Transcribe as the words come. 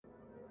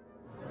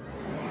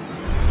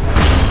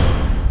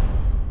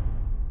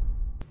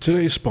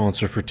Today's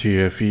sponsor for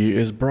TFE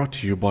is brought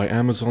to you by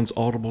Amazon's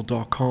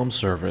Audible.com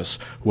service,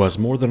 who has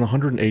more than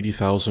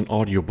 180,000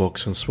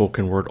 audiobooks and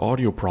spoken word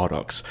audio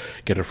products.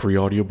 Get a free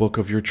audiobook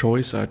of your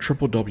choice at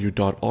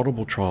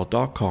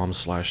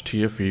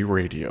www.audibletrial.com/TFE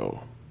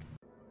radio.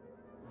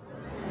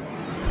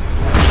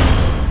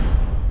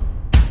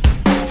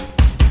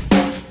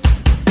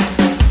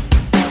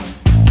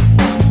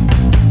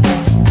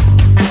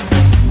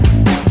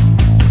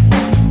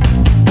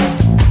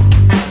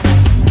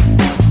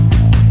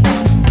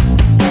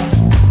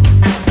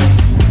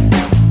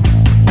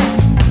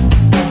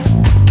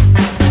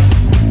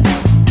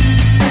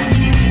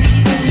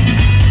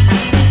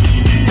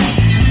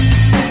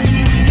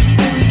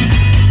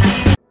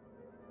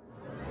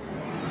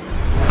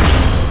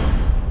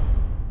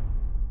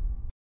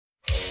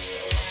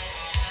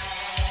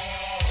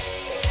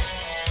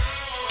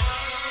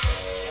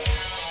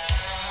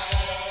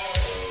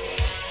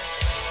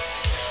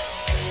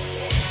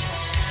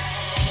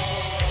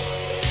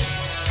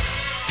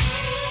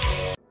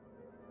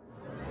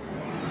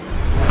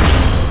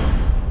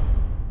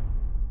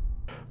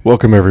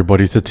 Welcome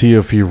everybody to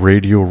TFE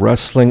Radio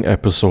Wrestling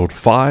episode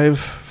 5.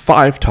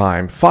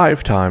 Five-time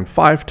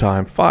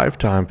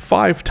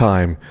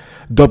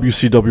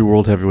WCW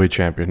World Heavyweight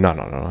Champion.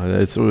 No.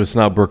 It's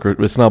not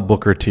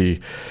Booker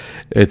T.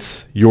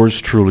 It's yours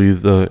truly,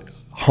 the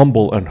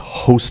humble and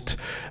host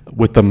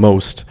with the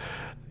most.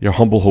 Your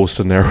humble host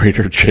and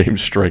narrator,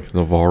 James Strength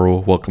Navarro.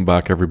 Welcome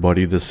back,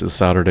 everybody. This is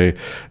Saturday,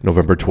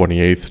 November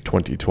 28th,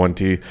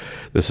 2020.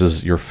 This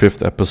is your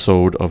 5th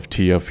episode of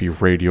TFE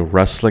Radio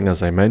Wrestling,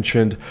 as I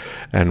mentioned,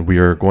 and we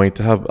are going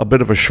to have a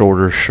bit of a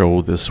shorter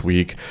show this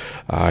week.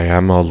 I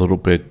am a little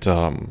bit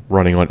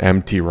running on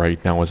empty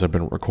right now as I've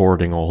been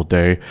recording all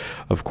day,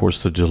 of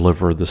course, to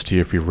deliver this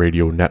TFE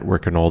Radio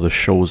network and all the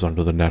shows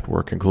under the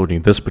network,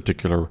 including this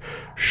particular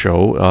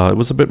show. It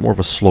was a bit more of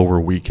a slower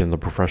week in the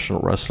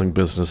professional wrestling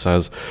business,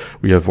 as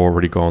we have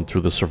already gone through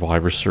the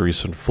Survivor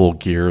Series in full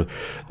gear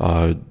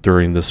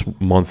during this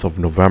month of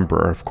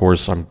November. Of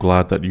course, I'm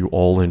glad that you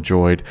all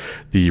enjoyed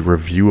the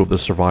review of the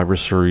Survivor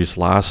Series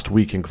last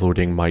week,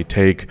 including my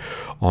take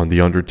on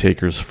The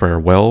Undertaker's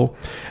farewell.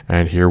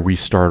 And here we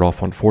start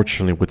off,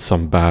 unfortunately, with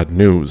some bad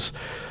news.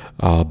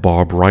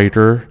 Bob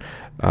Ryder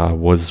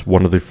was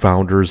one of the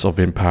founders of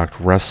Impact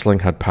Wrestling,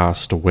 had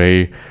passed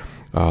away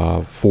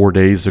 4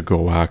 days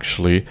ago,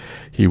 actually.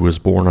 He was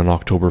born on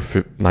October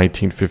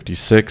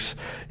 1956.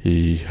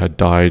 He had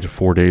died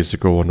 4 days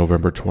ago on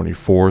November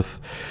 24th.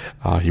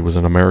 He was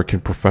an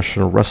American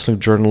professional wrestling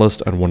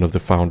journalist and one of the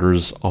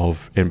founders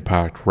of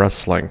Impact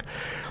Wrestling.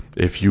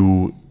 If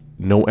you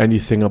know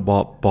anything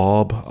about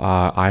Bob,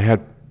 I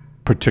had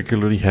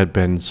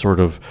been sort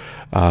of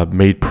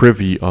made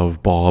privy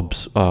of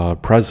Bob's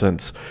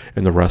presence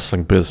in the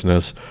wrestling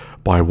business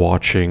by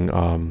watching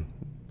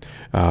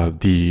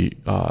the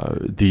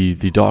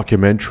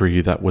documentary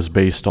that was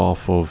based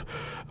off of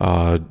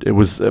it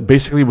was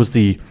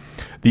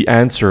the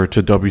answer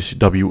to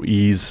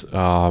WCWE's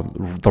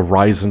the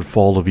rise and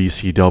fall of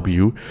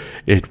ECW.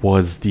 It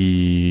was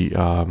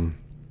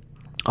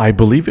I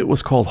believe it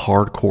was called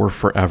Hardcore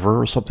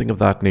Forever or something of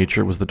that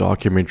nature. It was the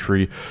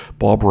documentary.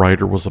 Bob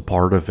Ryder was a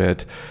part of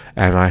it,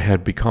 and I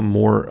had become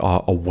more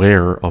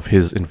aware of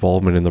his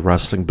involvement in the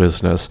wrestling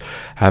business,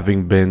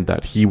 having been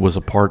that he was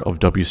a part of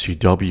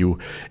WCW,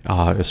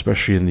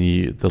 especially in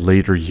the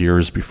later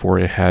years before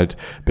it had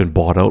been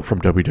bought out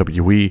from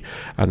WWE.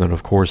 And then,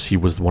 of course, he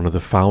was one of the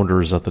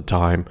founders at the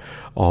time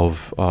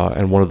of,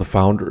 and one of the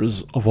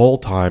founders of all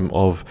time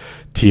of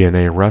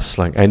TNA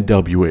Wrestling,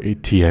 NWA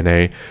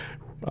TNA,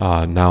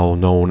 now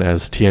known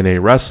as TNA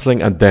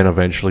Wrestling, and then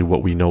eventually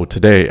what we know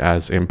today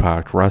as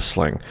Impact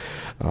Wrestling.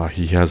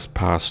 He has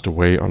passed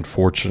away,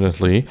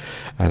 unfortunately,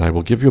 and I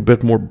will give you a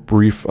bit more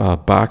brief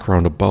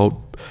background about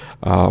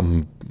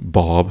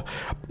Bob,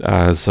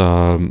 as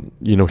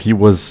he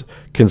was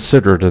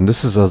considered, and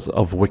this is as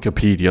of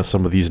Wikipedia,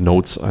 some of these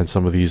notes and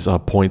some of these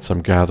points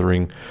I'm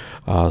gathering,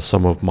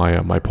 some of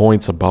my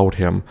points about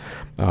him.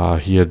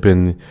 He had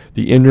been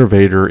the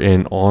innovator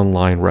in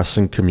online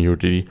wrestling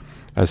community,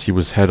 as he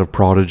was head of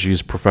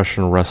Prodigy's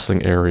professional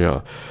wrestling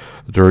area.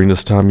 During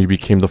this time, he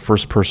became the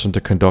first person to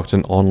conduct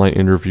an online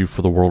interview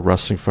for the World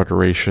Wrestling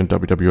Federation,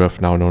 WWF,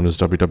 now known as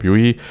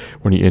WWE,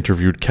 when he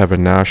interviewed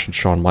Kevin Nash and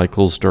Shawn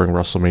Michaels during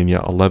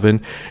WrestleMania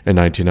 11 in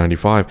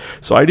 1995.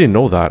 So I didn't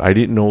know that. I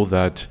didn't know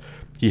that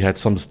he had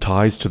some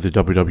ties to the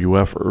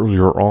WWF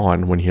earlier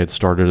on when he had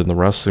started in the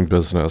wrestling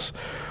business.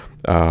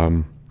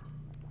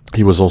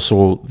 He was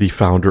also the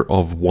founder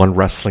of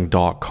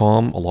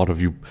OneWrestling.com. A lot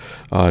of you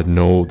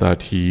know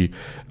that he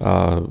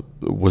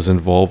was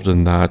involved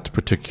in that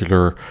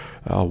particular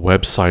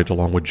website,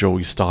 along with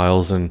Joey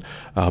Styles and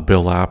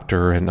Bill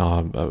Apter and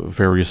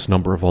various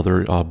number of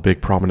other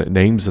big prominent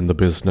names in the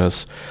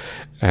business.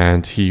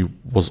 And he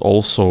was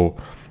also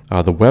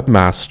the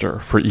webmaster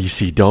for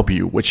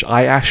ECW, which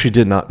I actually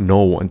did not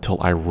know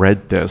until I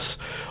read this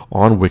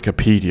on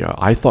Wikipedia.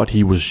 I thought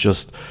he was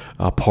just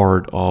a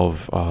part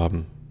of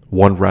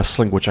One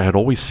Wrestling, which I had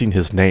always seen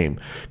his name,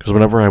 because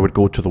whenever I would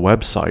go to the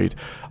website,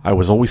 I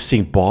was always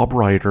seeing Bob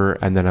Ryder,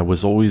 and then I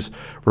was always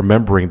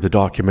remembering the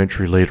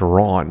documentary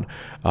later on,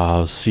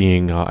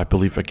 seeing, I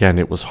believe, again,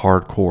 it was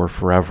Hardcore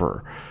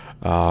Forever.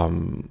 I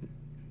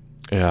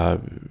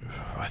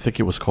think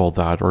it was called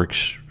that, or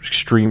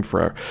Extreme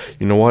Forever.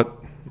 You know what?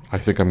 I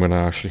think I'm going to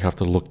actually have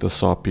to look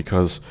this up,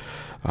 because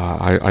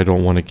I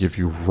don't want to give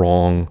you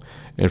wrong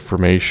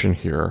information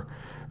here.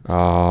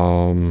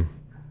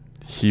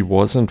 He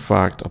was, in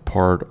fact, a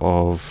part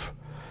of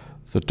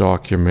the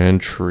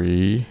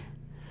documentary.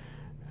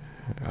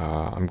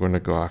 I'm going to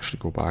go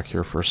back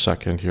here for a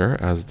second here,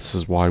 as this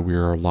is why we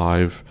are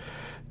live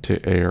to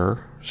tape.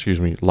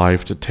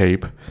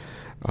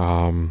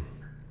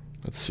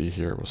 Let's see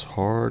here. It was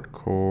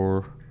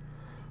Hardcore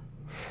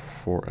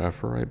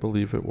Forever, I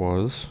believe it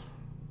was.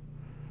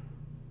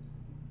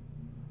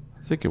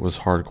 I think it was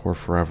Hardcore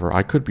Forever.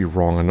 I could be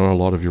wrong. I know a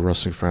lot of you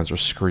wrestling fans are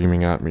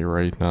screaming at me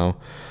right now,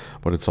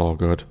 but it's all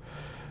good.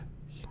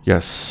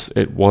 Yes,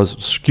 it was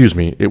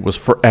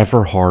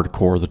Forever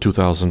Hardcore, the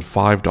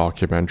 2005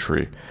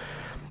 documentary.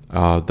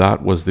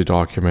 That was the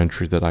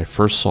documentary that I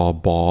first saw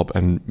Bob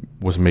and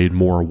was made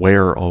more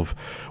aware of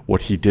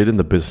what he did in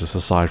the business,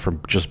 aside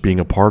from just being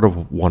a part of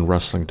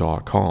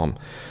OneWrestling.com.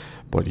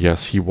 But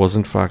yes, he was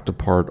in fact a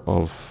part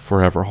of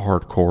Forever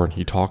Hardcore, and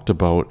he talked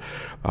about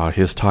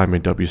his time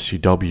in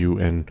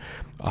WCW and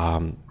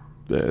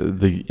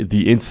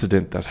the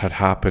incident that had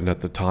happened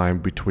at the time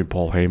between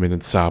Paul Heyman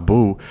and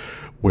Sabu,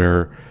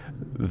 where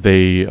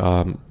they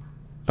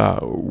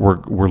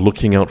were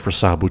looking out for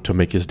Sabu to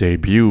make his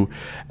debut,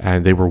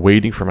 and they were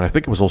waiting for him. And I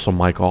think it was also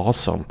Mike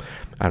Awesome.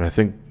 And I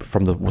think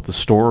from what the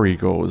story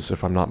goes,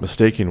 if I'm not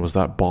mistaken, was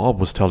that Bob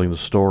was telling the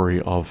story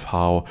of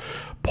how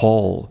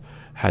Paul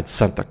had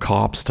sent the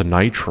cops to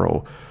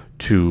Nitro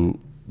to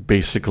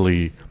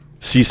basically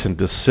cease and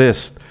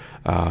desist.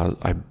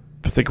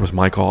 I think it was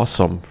Mike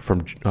Awesome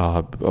from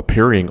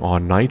appearing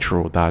on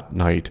Nitro that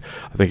night.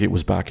 I think it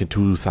was back in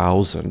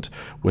 2000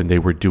 when they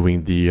were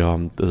doing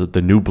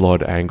the New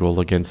Blood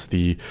angle against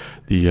the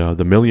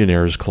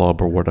Millionaires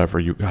Club, or whatever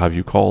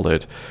you called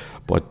it.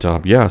 But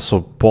so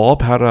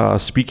Bob had a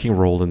speaking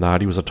role in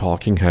that. He was a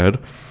talking head.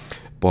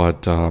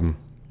 But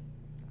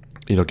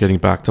getting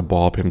back to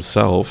Bob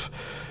himself,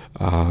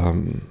 I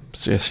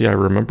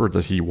remembered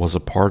that he was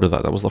a part of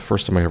that. That was the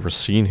first time I ever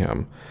seen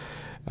him.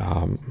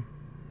 And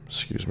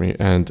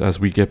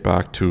as we get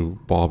back to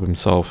Bob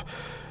himself,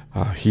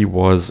 he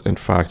was, in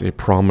fact, a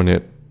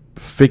prominent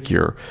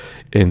figure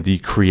in the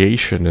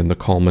creation and the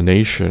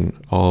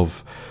culmination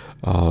of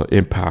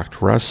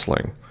Impact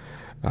Wrestling.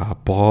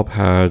 Bob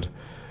had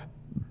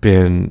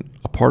been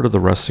a part of the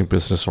wrestling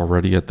business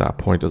already at that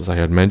point, as I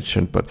had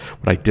mentioned, but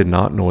what I did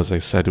not know, as I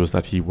said, was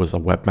that he was a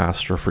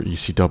webmaster for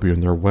ECW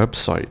and their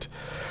website.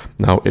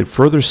 Now, it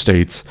further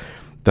states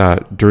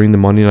that during the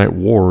Monday Night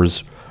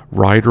Wars,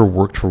 Ryder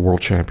worked for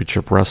World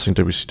Championship Wrestling,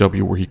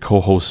 WCW, where he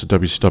co-hosted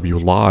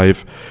WCW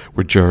Live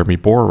with Jeremy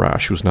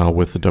Borash, who's now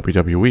with the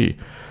WWE.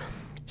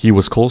 He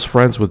was close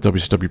friends with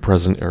WCW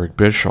President Eric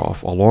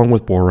Bischoff. Along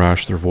with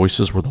Borash, their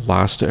voices were the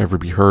last to ever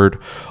be heard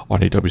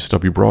on a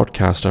WCW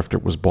broadcast after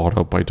it was bought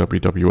out by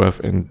WWF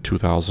in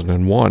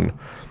 2001.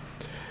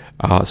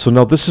 So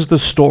now this is the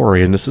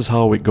story, and this is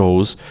how it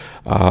goes.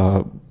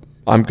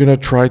 I'm going to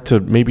try to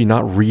maybe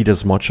not read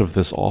as much of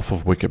this off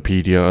of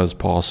Wikipedia as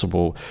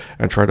possible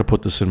and try to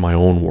put this in my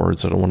own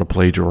words. I don't want to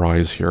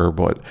plagiarize here,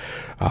 but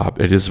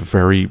it is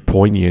very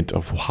poignant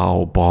of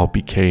how Bob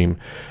became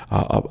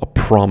a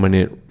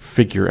prominent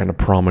figure and a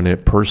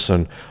prominent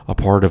person, a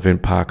part of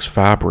Impact's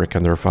fabric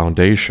and their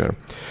foundation.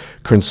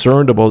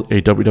 Concerned about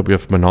a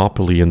WWF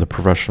monopoly in the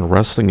professional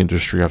wrestling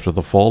industry after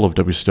the fall of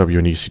WCW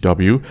and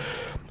ECW,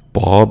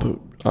 Bob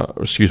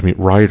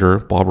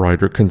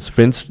Ryder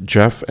convinced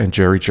Jeff and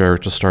Jerry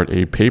Jarrett to start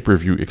a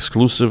pay-per-view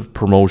exclusive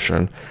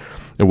promotion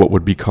in what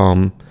would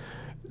become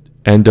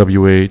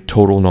NWA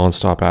Total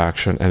Nonstop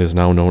Action and is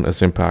now known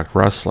as Impact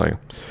Wrestling.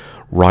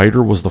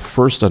 Ryder was the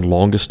first and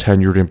longest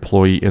tenured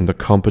employee in the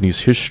company's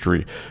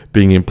history,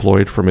 being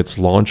employed from its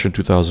launch in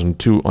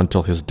 2002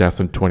 until his death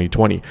in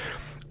 2020.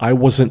 I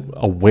wasn't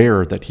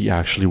aware that he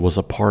actually was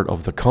a part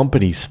of the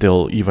company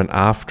still, even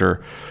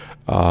after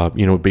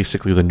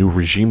basically the new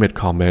regime had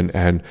come in,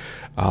 and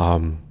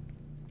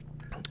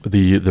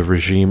the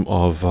regime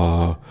of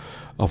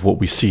what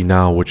we see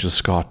now, which is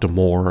Scott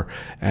D'Amore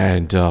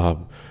and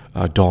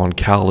Don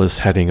Callis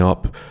heading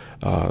up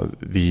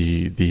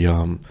the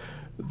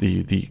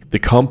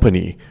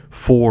company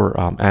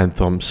for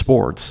Anthem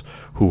Sports,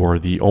 who are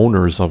the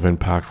owners of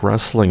Impact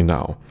Wrestling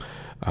now.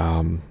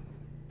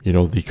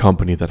 The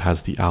company that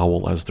has the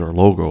owl as their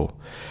logo.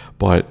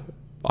 But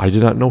I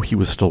did not know he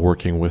was still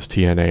working with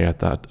TNA at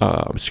that,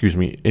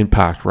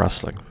 Impact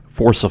Wrestling,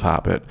 Force of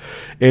Habit,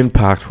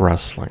 Impact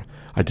Wrestling.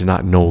 I did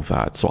not know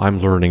that, so I'm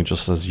learning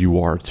just as you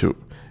are too,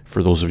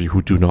 for those of you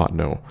who do not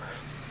know.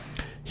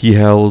 He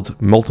held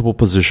multiple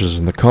positions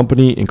in the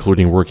company,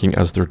 including working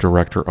as their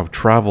director of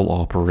travel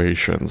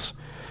operations.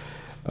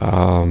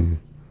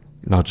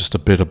 Now just a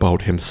bit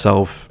about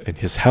himself and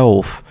his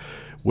health,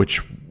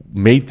 which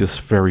made this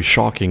very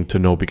shocking to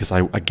know, because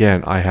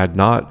I had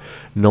not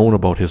known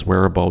about his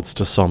whereabouts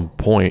to some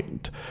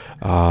point.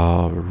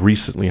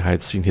 Recently I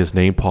had seen his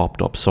name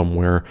popped up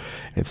somewhere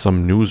in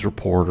some news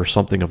report or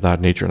something of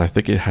that nature, and I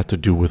think it had to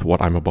do with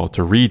what I'm about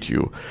to read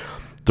you.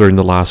 During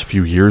the last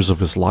few years of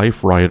his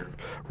life,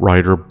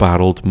 Ryder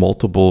battled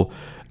multiple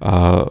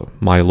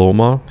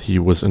myeloma. He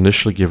was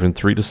initially given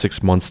 3 to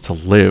 6 months to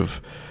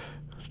live.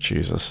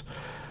 Jesus,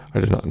 I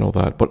did not know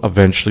that, but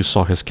eventually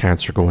saw his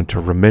cancer go into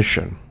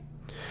remission.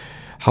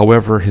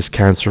 However, his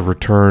cancer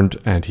returned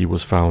and he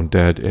was found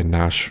dead in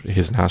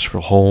his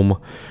Nashville home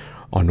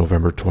on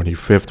November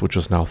 25th, which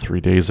was now 3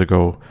 days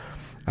ago,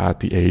 at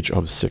the age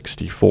of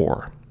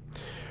 64.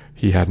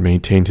 He had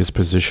maintained his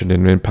position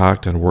in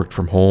Impact and worked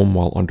from home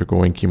while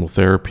undergoing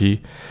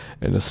chemotherapy.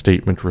 In a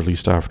statement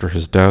released after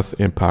his death,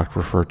 Impact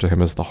referred to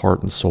him as the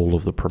heart and soul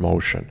of the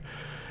promotion.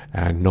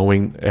 And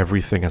knowing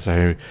everything as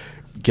I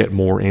get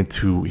more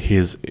into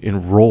his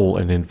role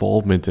and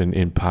involvement in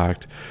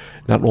Impact,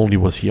 not only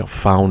was he a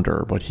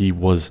founder, but he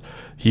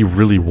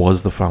really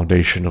was the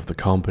foundation of the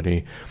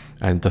company,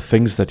 and the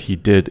things that he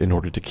did in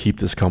order to keep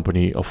this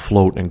company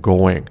afloat and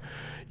going.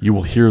 You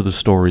will hear the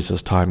stories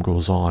as time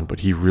goes on,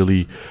 but he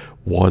really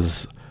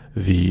was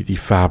the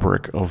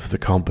fabric of the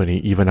company,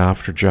 even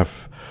after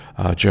Jeff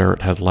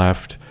Jarrett had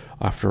left,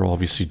 after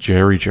obviously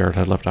Jerry Jarrett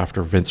had left,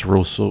 after Vince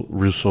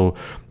Russo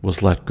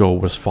was let go,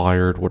 was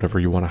fired, whatever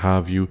you want to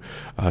have you.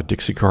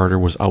 Dixie Carter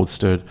was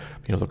ousted.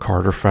 The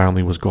Carter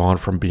family was gone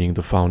from being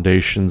the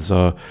foundation's,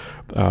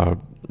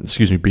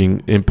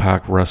 being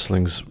Impact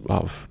Wrestling's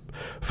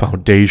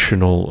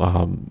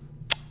foundational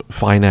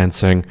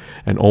financing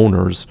and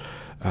owners,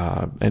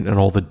 and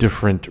all the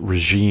different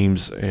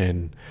regimes.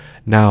 And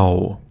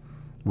now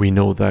we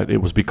know that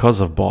it was because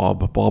of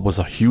Bob. Bob was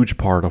a huge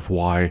part of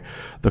why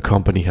the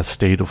company has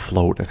stayed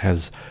afloat and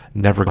has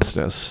never lost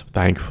this,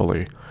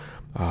 thankfully.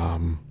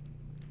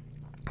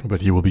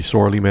 But he will be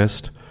sorely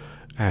missed.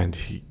 And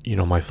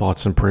my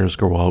thoughts and prayers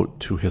go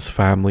out to his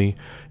family,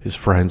 his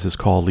friends, his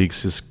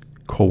colleagues, his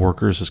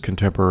co-workers, his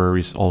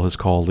contemporaries, all his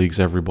colleagues,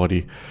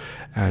 everybody.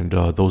 And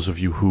those of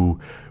you who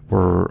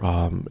were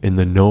in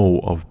the know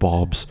of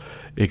Bob's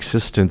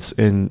existence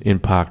in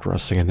Impact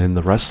Wrestling and in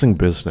the wrestling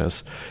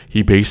business,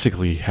 he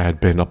basically had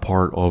been a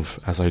part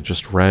of, as I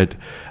just read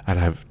and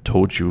I've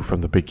told you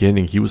from the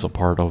beginning, he was a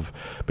part of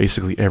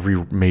basically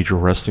every major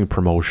wrestling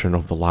promotion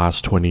of the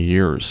last 20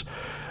 years.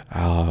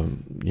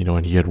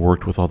 And he had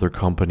worked with other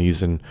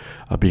companies and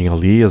being a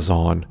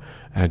liaison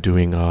and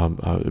doing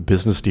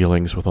business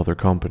dealings with other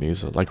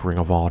companies like Ring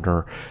of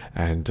Honor.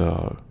 And,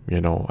 I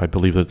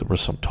believe that there were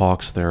some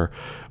talks there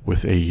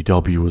with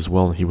AEW as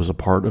well. And he was a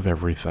part of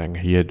everything.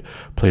 He had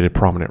played a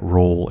prominent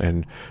role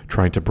in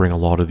trying to bring a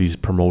lot of these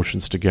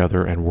promotions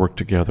together and work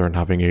together and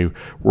having a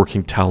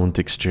working talent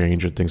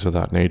exchange and things of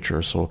that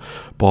nature. So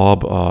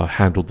Bob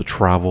handled the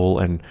travel,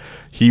 and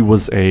he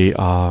was a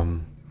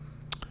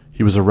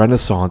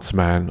renaissance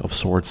man of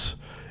sorts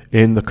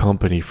in the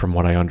company, from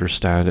what I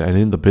understand, and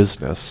in the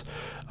business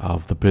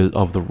of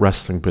the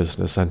wrestling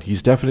business. And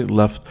he's definitely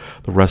left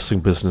the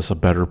wrestling business a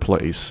better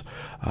place.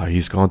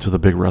 He's gone to the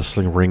big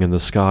wrestling ring in the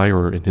sky,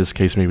 or in his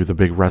case, maybe the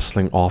big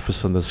wrestling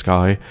office in the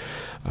sky,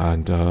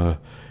 and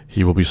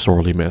he will be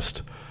sorely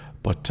missed.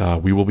 But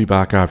we will be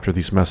back after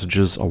these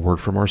messages. A word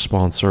from our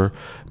sponsor.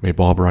 May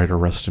Bob Ryder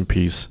rest in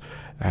peace,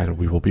 and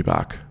we will be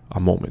back in a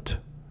moment.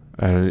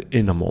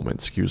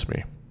 Excuse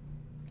me.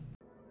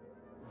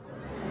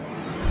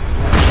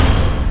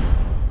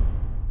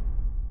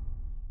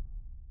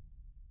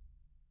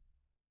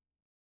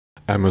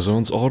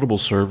 Amazon's Audible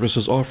service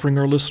is offering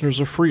our listeners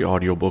a free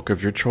audiobook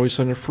of your choice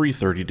and a free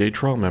 30-day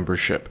trial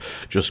membership.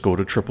 Just go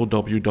to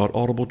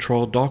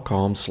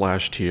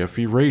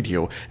www.audibletrial.com/TFE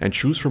Radio and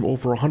choose from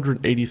over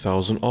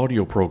 180,000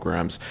 audio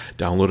programs.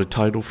 Download a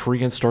title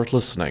free and start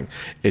listening.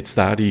 It's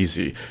that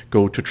easy.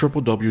 Go to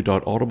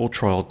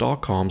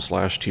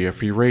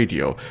www.audibletrial.com/TFE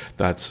Radio.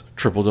 That's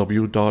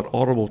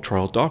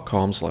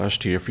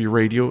www.audibletrial.com/TFE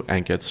Radio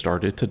and get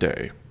started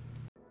today.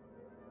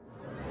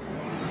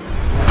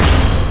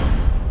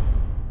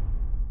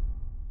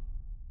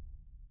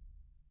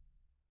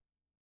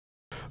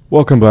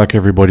 Welcome back,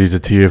 everybody, to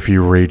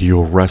TFE Radio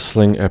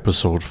Wrestling,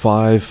 Episode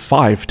 5.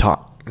 Five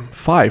time.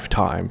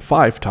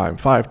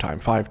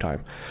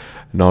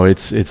 No,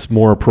 it's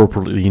more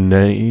appropriately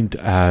named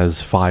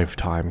as 5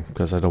 time,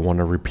 because I don't want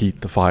to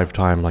repeat the 5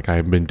 time like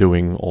I've been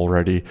doing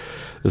already.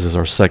 This is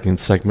our second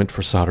segment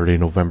for Saturday,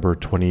 November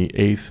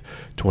 28th,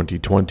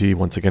 2020.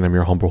 Once again, I'm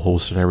your humble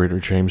host and narrator,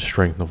 James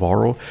Strength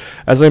Navarro.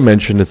 As I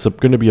mentioned, it's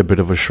going to be a bit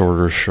of a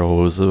shorter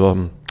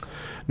show.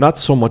 Not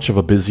so much of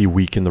a busy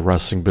week in the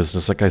wrestling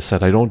business. Like I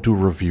said, I don't do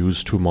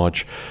reviews too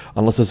much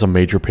unless it's a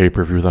major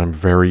pay-per-view that I'm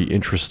very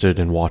interested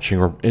in watching,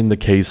 or in the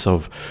case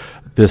of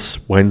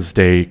this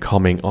Wednesday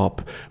coming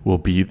up will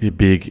be the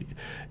big,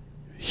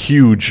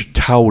 huge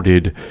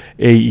touted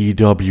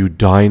AEW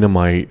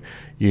Dynamite,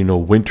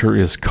 winter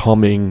is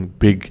coming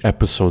big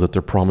episode that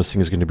they're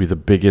promising is going to be the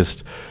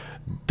biggest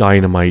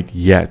Dynamite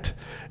yet.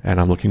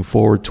 And I'm looking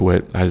forward to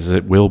it, as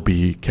it will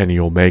be Kenny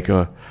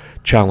Omega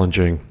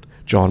challenging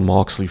Jon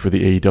Moxley for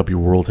the AEW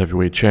World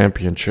Heavyweight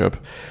Championship,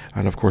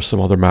 and of course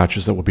some other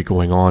matches that will be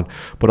going on.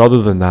 But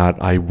other than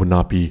that, I would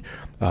not be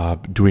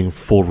doing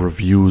full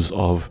reviews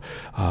of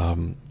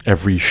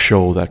every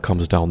show that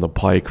comes down the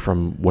pike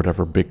from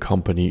whatever big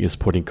company is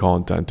putting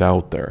content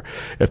out there.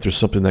 If there's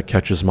something that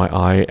catches my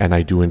eye, and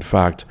I do in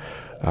fact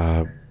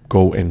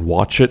go and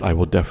watch it, I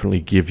will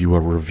definitely give you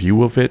a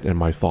review of it and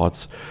my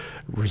thoughts,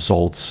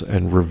 results,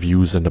 and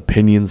reviews and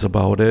opinions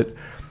about it.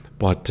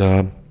 But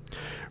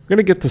we're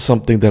going to get to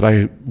something that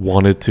I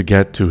wanted to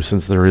get to,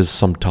 since there is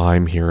some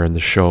time here in the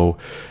show,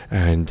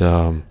 and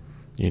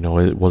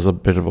it was a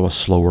bit of a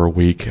slower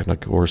week, and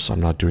of course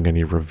I'm not doing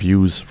any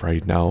reviews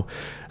right now,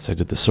 as I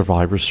did the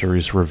Survivor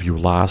Series review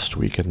last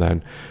week, and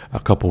then a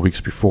couple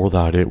weeks before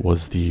that it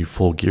was the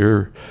Full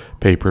Gear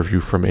pay-per-view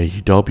from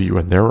AEW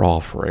and their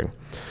offering.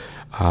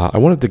 I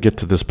wanted to get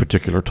to this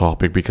particular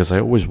topic because I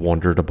always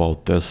wondered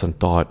about this and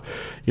thought,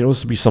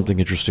 this would be something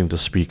interesting to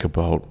speak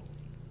about.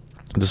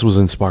 This was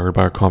inspired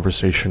by a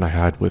conversation I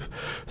had with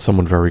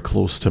someone very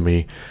close to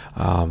me,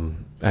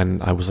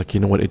 and I was like,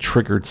 it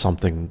triggered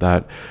something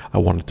that I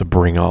wanted to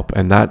bring up,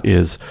 and that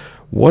is,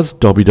 was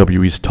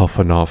WWE's Tough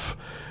Enough,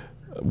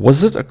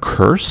 was it a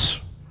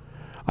curse?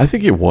 I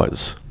think it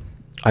was.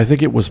 I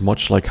think it was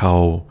much like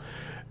how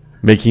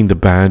Making the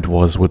Band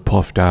was with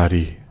Puff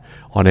Daddy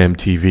on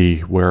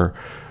MTV, where,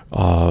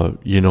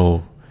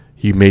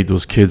 he made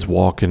those kids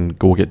walk and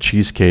go get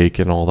cheesecake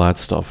and all that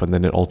stuff, and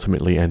then it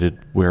ultimately ended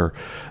where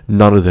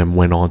none of them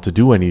went on to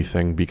do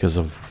anything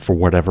for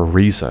whatever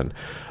reason.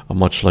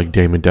 Much like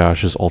Damon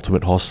Dash's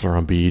Ultimate Hustler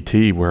on BET,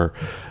 where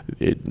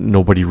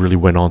nobody really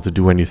went on to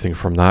do anything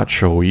from that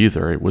show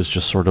either. It was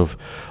just sort of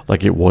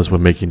like it was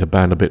when Making the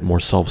Band, a bit more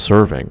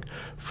self-serving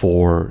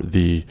for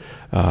the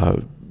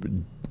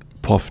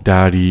Puff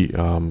Daddy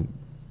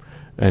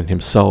and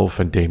himself,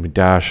 and Damon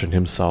Dash and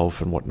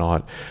himself and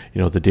whatnot.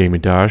 The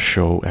Damon Dash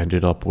show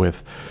ended up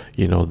with,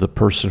 the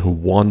person who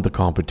won the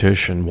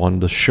competition, won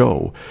the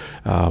show,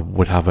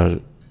 would have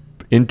an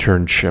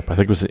internship. I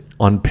think it was an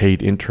unpaid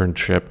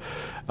internship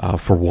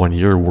for 1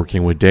 year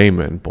working with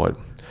Damon. But,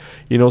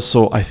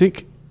 so I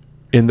think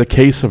in the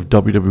case of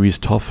WWE's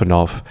Tough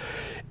Enough,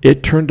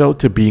 it turned out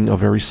to being a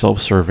very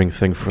self-serving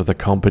thing for the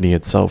company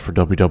itself, for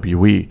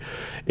WWE.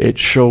 It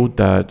showed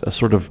that,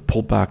 sort of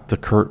pulled back the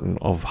curtain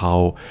of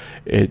how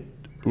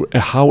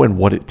and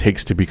what it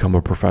takes to become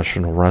a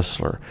professional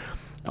wrestler,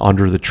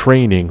 under the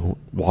training,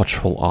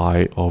 watchful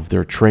eye of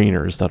their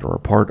trainers that are a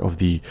part of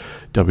the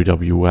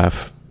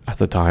WWF at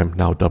the time,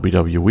 now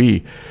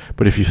WWE.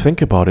 But if you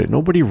think about it,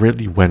 nobody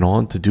really went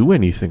on to do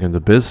anything in the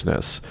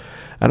business.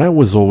 And I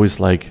was always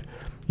like,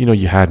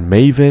 you had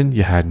Maven,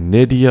 you had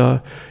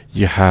Nydia,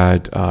 you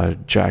had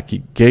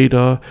Jackie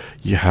Gata,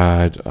 you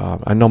had,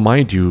 and now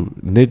mind you,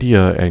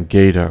 Nydia and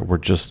Gata were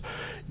just,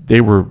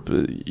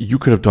 you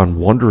could have done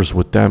wonders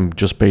with them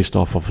just based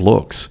off of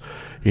looks.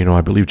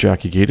 I believe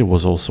Jackie Gata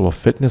was also a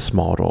fitness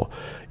model,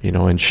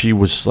 and she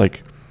was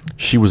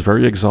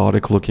very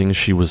exotic looking.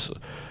 She was,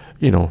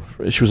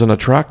 she was an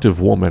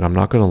attractive woman, I'm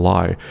not going to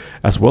lie,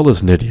 as well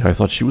as Nydia. I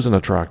thought she was an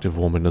attractive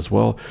woman as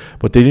well,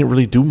 but they didn't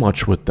really do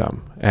much with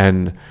them.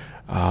 And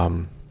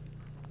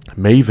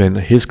Maven,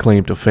 his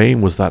claim to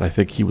fame was that I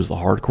think he was the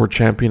hardcore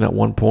champion at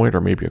one point, or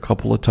maybe a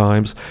couple of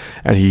times,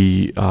 and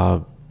he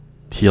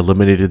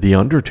eliminated The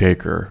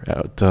Undertaker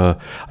at,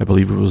 I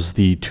believe it was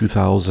the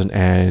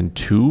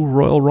 2002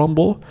 Royal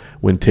Rumble,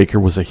 when Taker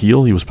was a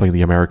heel. He was playing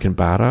the American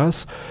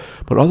Badass.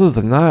 But other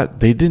than that,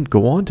 they didn't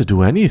go on to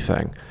do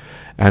anything.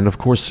 And of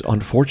course,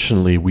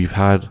 unfortunately, we've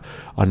had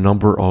a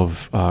number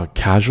of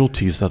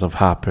casualties that have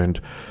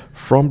happened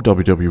from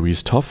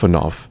WWE's Tough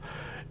Enough.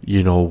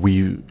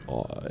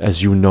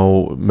 As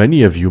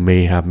many of you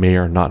may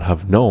or not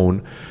have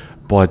known,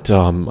 but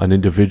an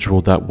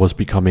individual that was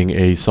becoming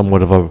a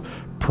somewhat of a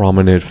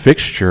prominent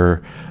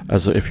fixture,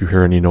 if you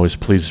hear any noise,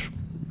 please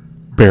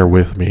bear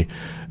with me.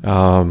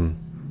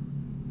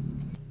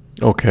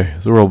 Okay,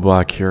 so we're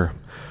back here.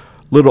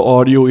 Little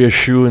audio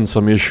issue and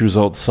some issues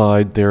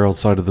outside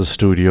of the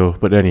studio,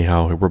 but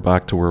anyhow, we're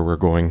back to where we're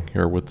going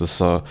here with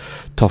this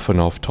Tough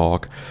Enough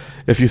talk.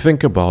 If you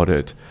think about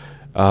it,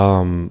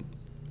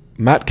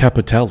 Matt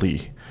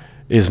Cappotelli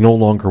is no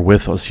longer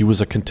with us. He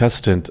was a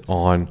contestant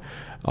on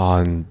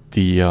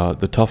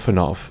the Tough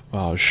Enough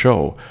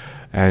show,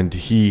 and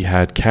he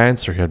had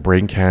cancer. He had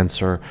brain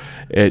cancer.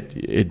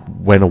 It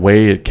went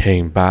away. It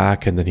came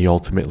back, and then he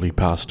ultimately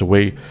passed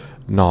away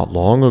not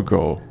long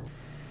ago.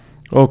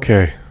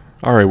 Okay,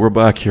 all right, we're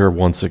back here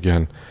once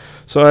again.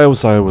 So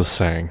as I was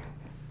saying,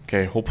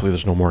 okay, hopefully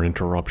there's no more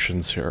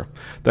interruptions here.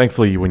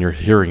 Thankfully, when you're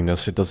hearing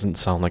this, it doesn't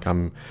sound like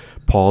I'm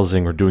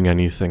pausing or doing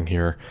anything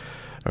here,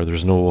 or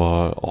there's no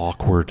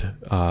awkward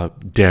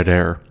dead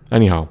air.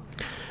 Anyhow,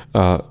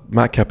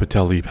 Matt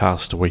Cappotelli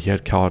passed away. He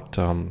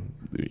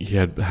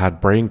had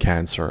had brain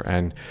cancer,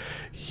 and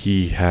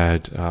he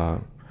had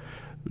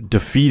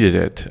defeated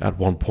it at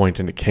one point,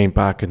 and it came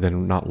back, and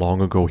then not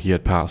long ago he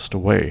had passed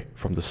away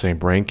from the same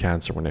brain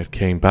cancer when it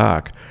came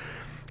back.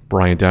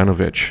 Brian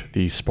Danovich,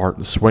 the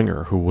Spartan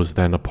Swinger, who was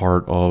then a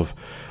part of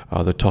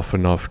the Tough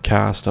Enough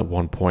cast at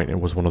one point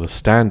and was one of the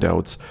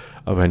standouts.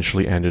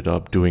 Eventually ended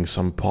up doing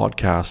some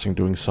podcasting,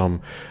 doing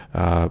some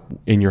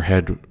in your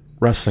head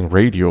wrestling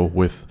radio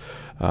with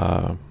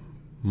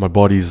my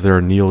buddies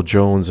there, Neil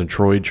Jones and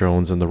Troy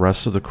Jones and the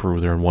rest of the crew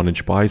there in 1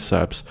 Inch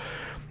Biceps.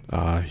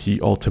 He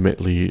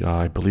ultimately,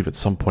 I believe at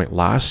some point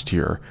last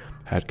year,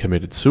 had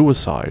committed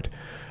suicide.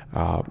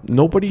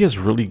 Nobody has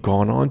really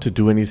gone on to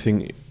do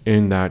anything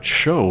in that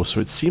show, so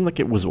it seemed like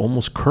it was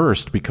almost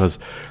cursed because,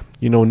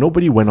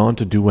 nobody went on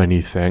to do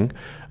anything.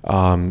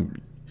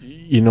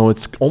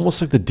 It's almost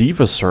like the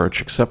diva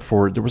search, except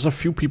for there was a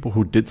few people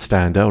who did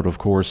stand out. Of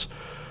course,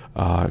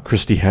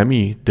 Christy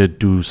Hemme did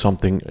do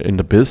something in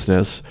the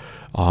business.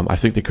 I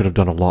think they could have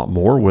done a lot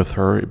more with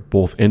her,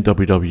 both in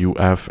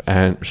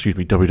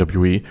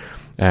WWE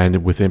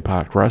and with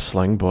Impact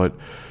Wrestling. But,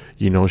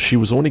 she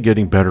was only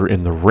getting better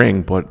in the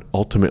ring. But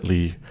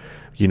ultimately,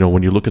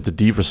 when you look at the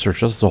diva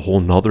search, that's a whole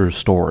nother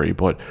story.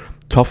 But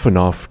Tough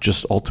Enough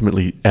just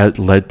ultimately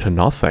led to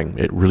nothing.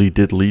 It really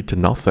did lead to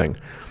nothing.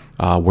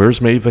 Where's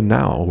Maven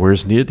now?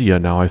 Where's Nydia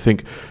now? I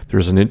think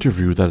there's an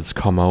interview that has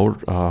come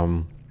out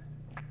on,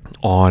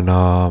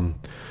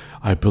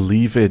 I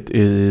believe it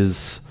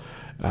is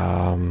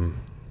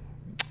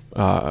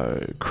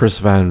Chris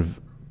Van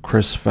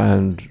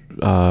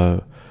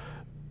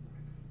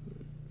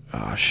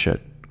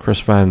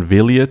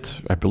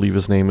Vliet, I believe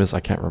his name is. I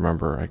can't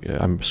remember.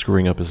 I'm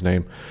screwing up his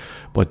name.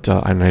 But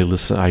and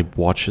I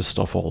watch his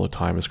stuff all the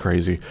time. It's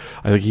crazy.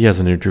 I think he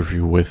has an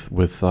interview with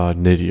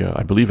Nydia.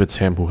 I believe it's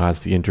him who has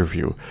the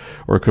interview,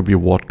 or it could be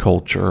What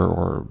Culture,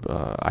 or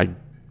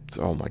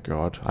oh my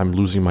God, I'm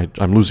losing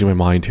my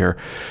mind here.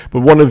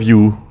 But one of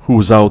you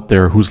who's out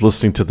there who's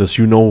listening to this,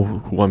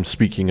 who I'm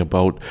speaking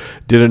about,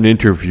 did an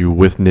interview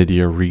with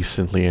Nydia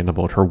recently and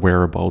about her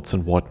whereabouts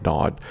and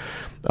whatnot.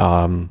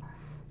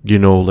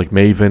 Like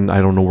Maven,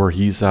 I don't know where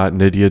he's at.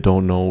 Nydia,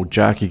 don't know.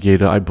 Jackie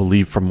Gata, I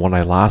believe from when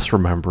I last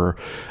remember,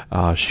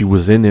 she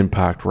was in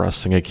Impact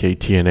Wrestling, aka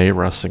TNA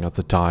Wrestling at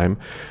the time.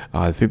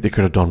 I think they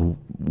could have done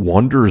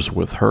wonders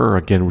with her,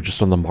 again,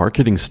 just on the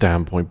marketing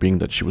standpoint, being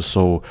that she was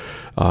so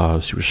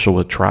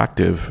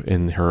attractive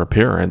in her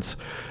appearance.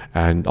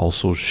 And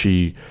also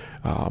she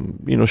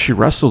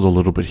wrestled a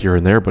little bit here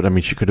and there, but I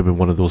mean, she could have been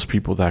one of those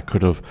people that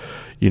could have,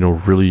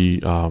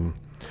 really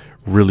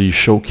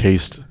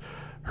showcased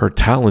her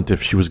talent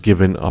if she was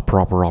given a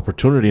proper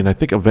opportunity. And I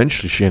think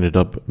eventually she ended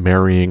up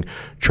marrying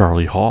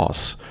Charlie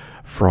Haas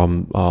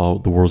from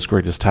the World's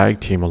Greatest Tag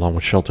Team along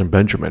with Shelton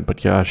Benjamin.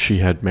 But yeah, she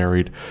had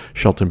married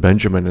Shelton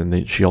Benjamin,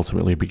 and she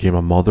ultimately became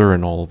a mother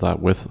and all of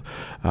that with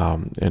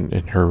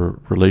in her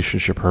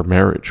relationship, her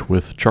marriage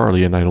with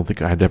Charlie. And I don't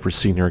think I had ever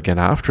seen her again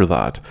after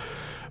that.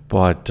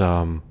 But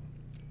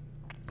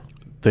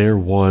there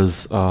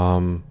was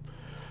a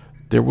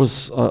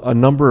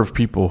number of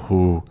people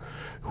who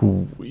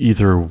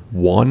either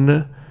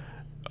won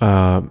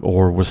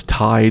or was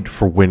tied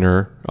for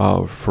winner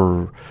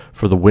for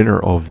the winner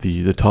of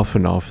the Tough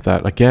Enough,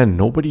 that again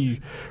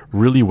nobody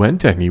really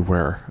went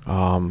anywhere.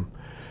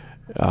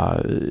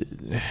 The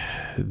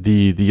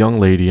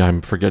young lady,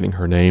 I'm forgetting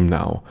her name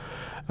now.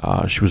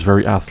 She was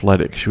very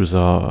athletic. She was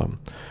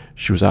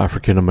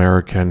African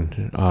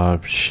American.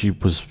 She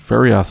was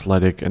very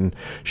athletic, and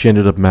she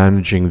ended up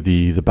managing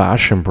the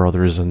Basham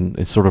brothers, and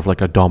it's sort of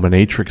like a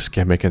dominatrix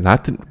gimmick, and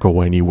that didn't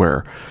go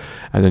anywhere.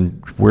 And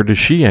then where does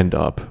she end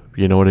up?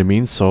 You know what I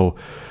mean? So,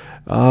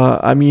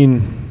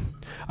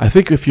 I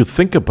think if you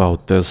think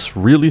about this,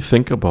 really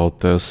think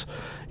about this,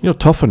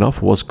 Tough Enough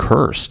was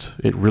cursed.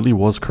 It really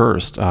was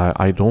cursed.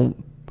 I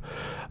don't,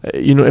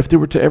 if they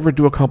were to ever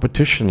do a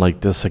competition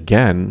like this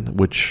again,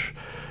 which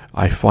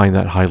I find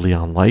that highly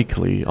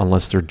unlikely,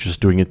 unless they're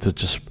just doing it to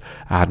just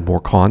add more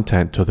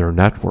content to their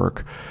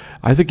network,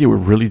 I think it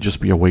would really just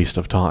be a waste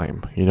of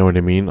time. You know what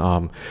I mean?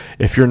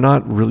 If you're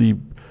not really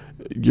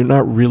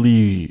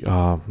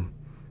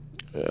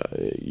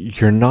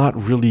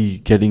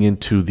getting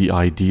into the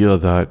idea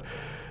that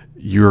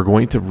you're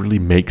going to really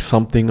make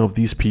something of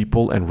these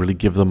people and really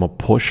give them a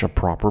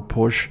proper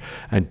push,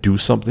 and do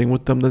something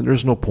with them, then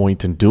there's no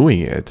point in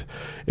doing it.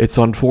 It's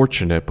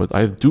unfortunate, but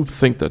I do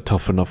think that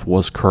Tough Enough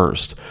was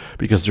cursed,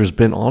 because there's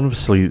been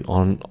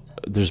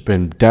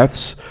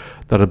deaths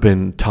that have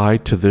been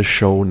tied to this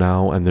show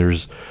now, and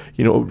there's,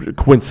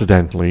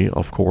 coincidentally,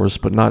 of course,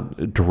 but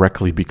not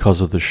directly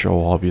because of the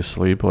show,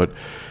 obviously, but,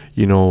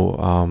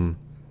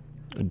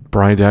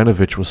 Brian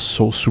Danovich was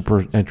so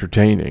super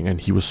entertaining, and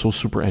he was so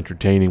super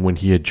entertaining when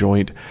he had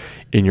joined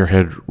In Your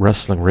Head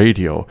Wrestling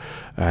Radio.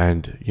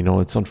 And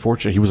it's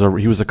unfortunate. He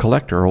was a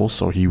collector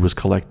also. He was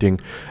collecting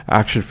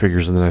action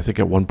figures, and then I think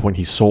at one point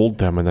he sold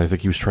them, and I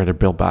think he was trying to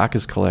build back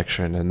his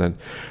collection. And then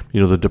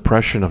the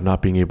depression of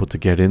not being able to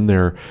get in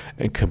there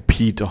and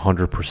compete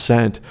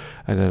 100%.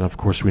 And then of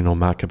course we know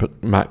Matt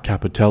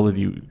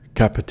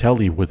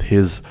Capitelli with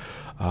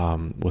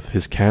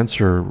his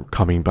cancer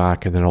coming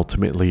back, and then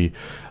ultimately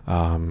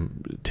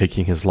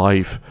taking his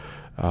life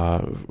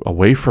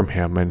away from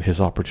him, and his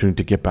opportunity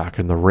to get back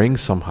in the ring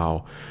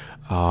somehow.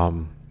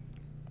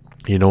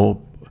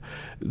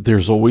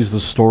 There's always the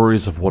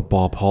stories of what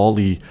Bob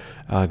Holly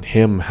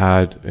him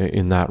had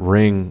in that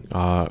ring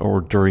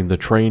or during the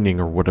training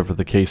or whatever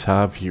the case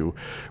have you,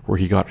 where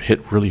he got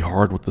hit really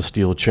hard with the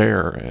steel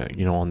chair,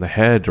 on the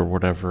head or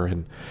whatever.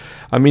 And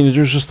I mean,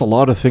 there's just a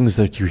lot of things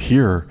that you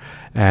hear.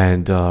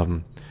 And,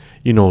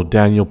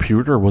 Daniel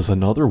Puder was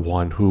another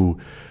one who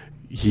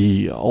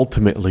he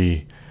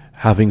ultimately,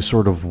 having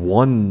sort of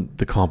won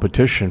the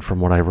competition from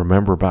what I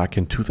remember back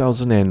in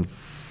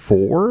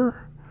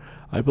 2004,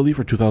 I believe,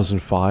 or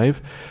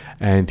 2005,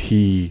 and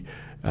he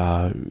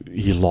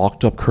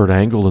locked up Kurt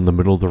Angle in the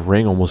middle of the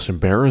ring, almost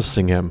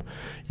embarrassing him.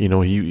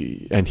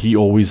 He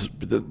always,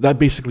 that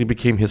basically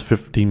became his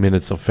 15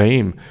 minutes of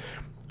fame,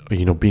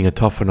 being a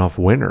tough enough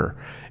winner,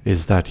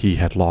 is that he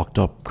had locked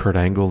up Kurt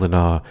Angle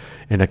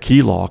in a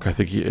key lock, I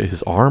think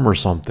his arm or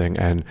something,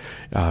 and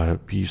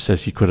he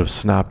says he could have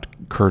snapped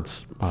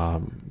Kurt's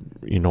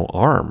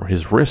arm,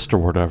 his wrist or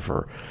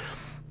whatever.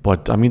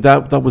 But I mean,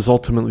 that was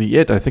ultimately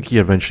it. I think he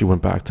eventually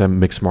went back to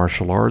mixed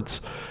martial arts,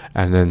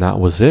 and then that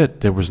was it.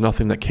 There was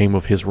nothing that came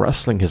of his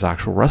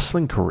actual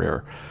wrestling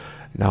career.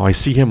 Now I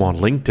see him on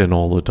LinkedIn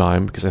all the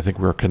time because I think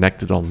we're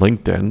connected on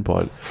LinkedIn,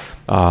 but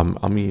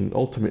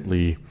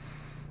ultimately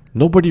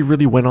nobody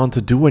really went on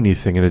to do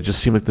anything, and it just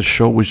seemed like the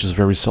show was just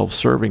very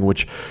self-serving,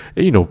 which,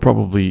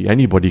 probably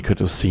anybody could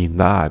have seen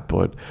that,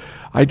 but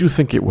I do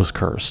think it was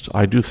cursed. And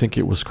I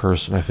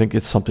think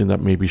it's something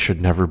that maybe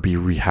should never be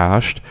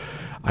rehashed.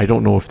 I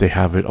don't know if they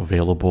have it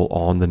available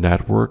on the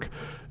network.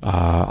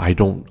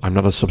 I'm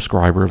not a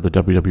subscriber of the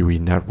WWE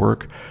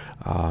network.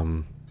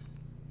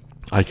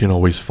 I can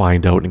always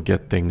find out and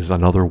get things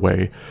another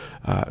way,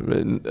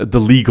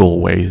 the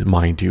legal way,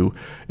 mind you,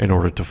 in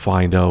order to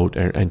find out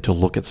and to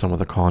look at some of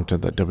the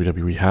content that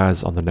WWE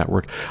has on the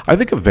network. I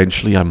think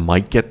eventually I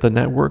might get the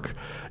network,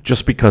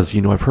 just because,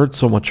 I've heard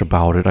so much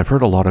about it. I've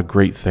heard a lot of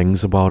great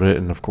things about it,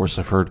 and of course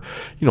I've heard,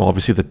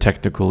 obviously the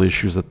technical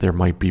issues that there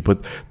might be,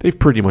 but they've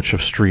pretty much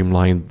have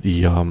streamlined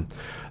the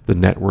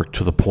network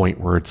to the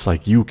point where it's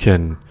like you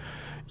can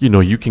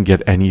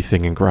get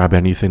anything and grab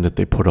anything that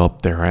they put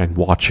up there and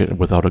watch it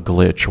without a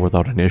glitch or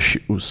without an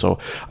issue. So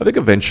I think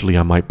eventually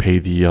I might pay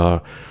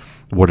the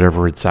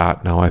whatever it's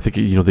at now. I think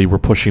they were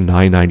pushing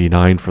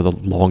 $9.99 for the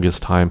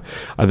longest time.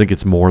 I think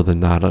it's more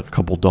than that, a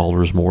couple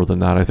dollars more than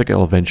that. I think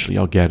I'll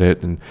get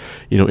it and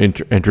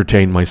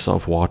entertain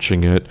myself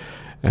watching it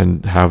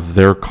and have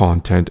their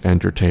content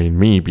entertain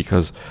me,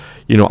 because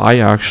I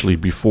actually,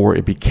 before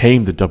it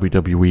became the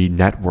WWE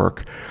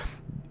network,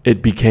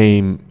 it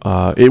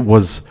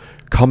was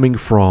coming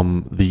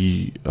from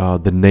the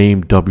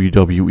name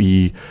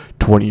WWE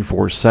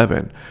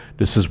 24/7.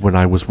 This is when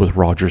I was with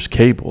Rogers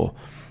Cable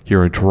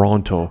here in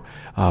Toronto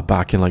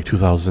back in like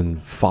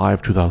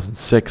 2005,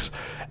 2006,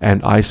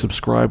 and I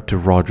subscribed to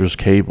Rogers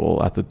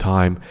Cable at the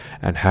time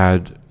and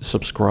had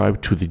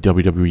subscribed to the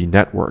WWE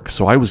network.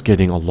 So I was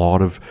getting a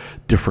lot of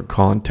different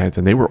content,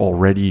 and they were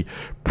already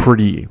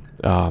pretty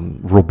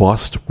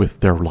robust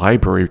with their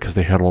library, because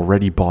they had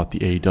already bought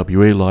the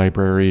AWA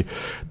library.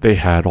 They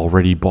had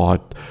already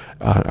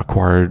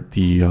acquired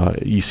the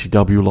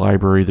ECW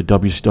library, the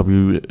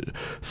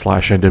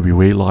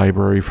WCW/NWA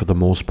library, for the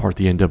most part,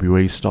 the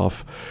NWA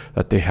stuff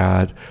that they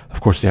had.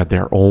 Of course, they had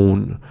their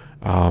own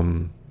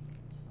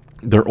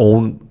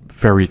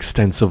very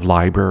extensive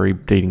library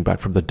dating back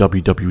from the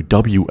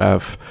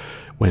WWF,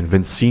 when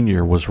Vince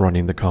Sr. was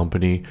running the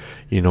company.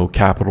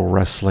 Capital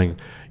Wrestling,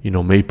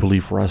 Maple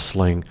Leaf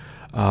Wrestling,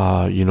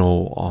 I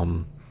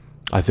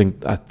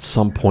think at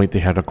some point they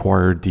had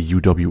acquired the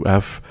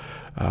UWF.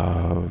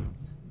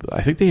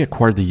 I think they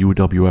acquired the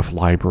UWF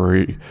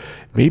library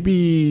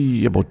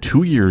maybe about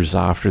 2 years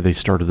after they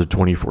started the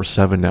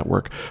 24/7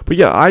 network. But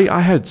yeah, I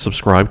had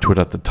subscribed to it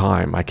at the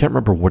time. I can't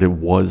remember what it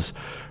was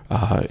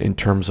in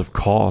terms of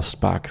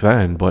cost back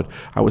then, but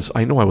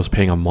I know I was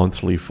paying a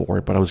monthly for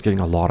it, but I was getting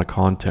a lot of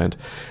content.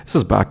 This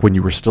is back when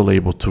you were still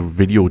able to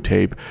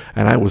videotape,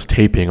 and I was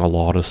taping a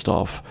lot of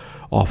stuff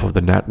off of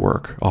the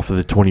network, off of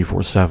the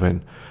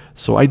 24/7.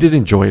 So I did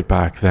enjoy it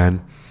back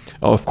then.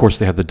 Of course,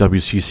 they had the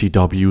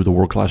WCCW, the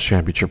World Class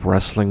Championship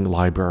Wrestling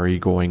library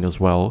going as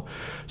well.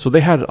 So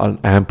they had an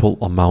ample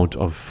amount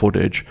of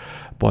footage,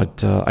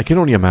 but I can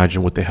only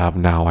imagine what they have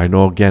now. I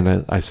know, again,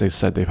 as I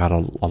said, they've had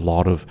a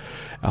lot of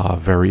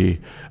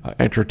very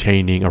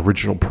entertaining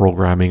original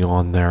programming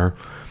on there.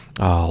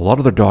 A lot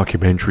of the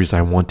documentaries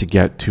I want to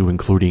get to,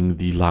 including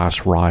The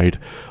Last Ride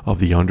of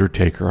The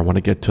Undertaker. I want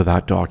to get to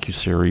that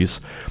docuseries.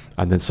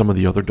 And then some of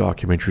the other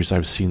documentaries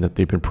I've seen that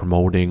they've been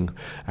promoting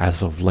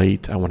as of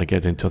late, I want to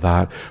get into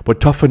that.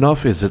 But Tough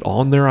Enough, is it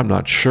on there? I'm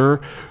not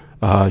sure.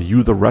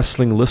 You, the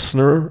wrestling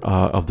listener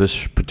of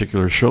this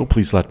particular show,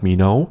 please let me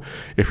know.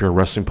 If you're a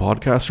wrestling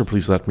podcaster,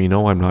 please let me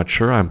know. I'm not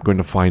sure. I'm going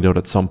to find out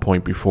at some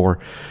point before,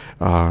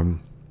 I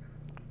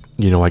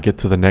get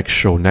to the next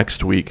show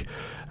next week.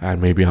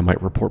 And maybe I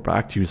might report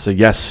back to you and say,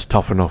 yes,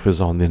 Tough Enough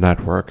is on the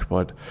network.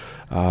 But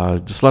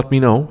just let me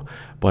know.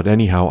 But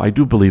anyhow, I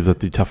do believe that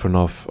the Tough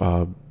Enough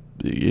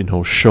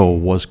show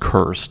was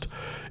cursed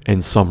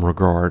in some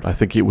regard. I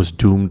think it was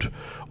doomed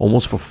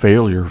almost for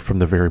failure from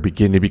the very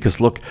beginning,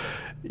 because look,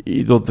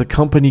 the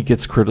company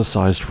gets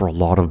criticized for a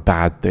lot of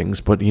bad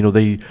things, but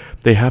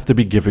they have to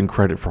be given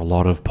credit for a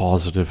lot of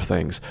positive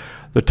things.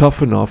 The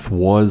Tough Enough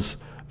was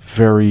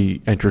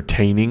very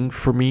entertaining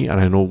for me, and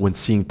I know when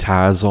seeing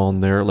Taz on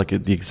there, like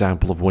the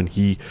example of when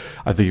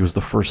I think it was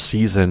the first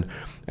season,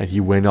 and he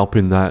went up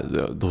in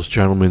those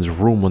gentlemen's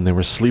room when they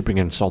were sleeping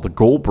and saw the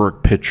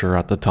Goldberg picture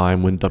at the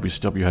time when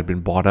WCW had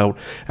been bought out,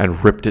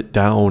 and ripped it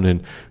down,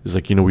 and he's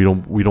like, we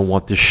don't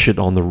want this shit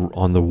on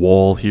the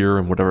wall here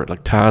and whatever.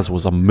 Like, Taz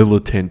was a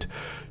militant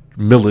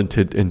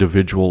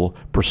individual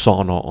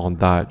persona on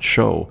that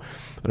show.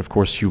 And of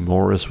course, Hugh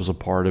Morris was a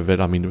part of it.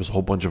 I mean, there was a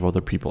whole bunch of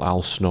other people,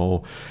 Al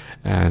Snow,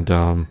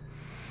 and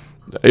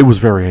it was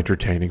very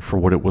entertaining for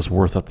what it was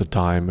worth at the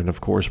time. And of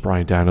course,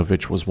 Brian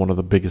Danovich was one of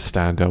the biggest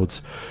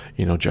standouts.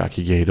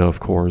 Jackie Gata, of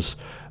course,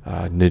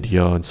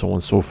 Nydia, and so on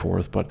and so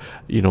forth. But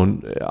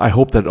I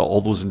hope that all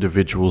those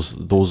individuals,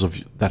 those of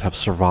you that have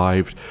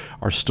survived,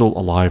 are still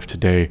alive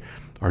today,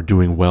 are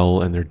doing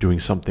well, and they're doing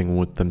something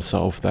with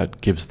themselves that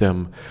gives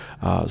them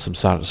some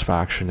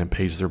satisfaction and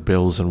pays their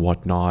bills and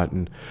whatnot.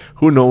 And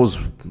who knows,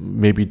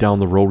 maybe down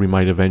the road we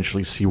might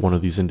eventually see one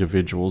of these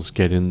individuals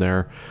get in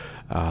there.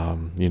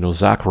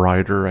 Zack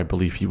Ryder, I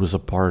believe he was a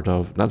part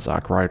of, not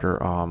Zack Ryder,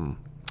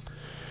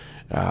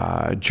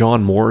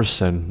 John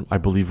Morrison, I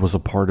believe, was a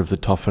part of the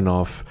Tough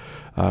Enough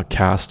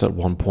cast at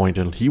one point,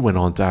 and he went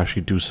on to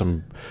actually do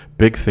some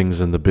big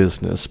things in the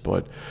business,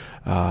 but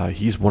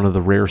he's one of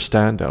the rare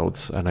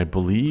standouts. And I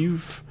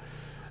believe,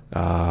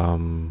 I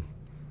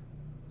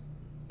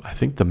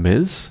think The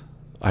Miz,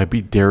 I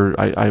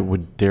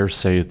would dare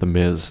say The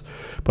Miz,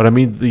 but I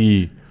mean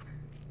the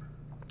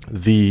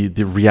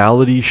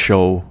reality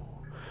show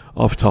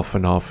of Tough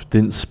Enough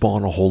didn't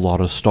spawn a whole lot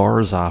of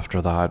stars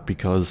after that,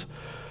 because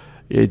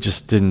it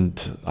just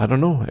didn't, I don't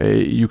know,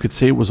 you could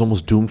say it was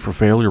almost doomed for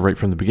failure right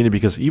from the beginning,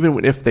 because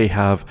even if they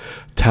have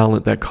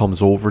talent that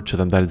comes over to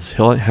them that is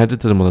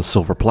handed to them on a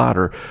silver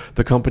platter,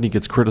 the company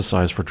gets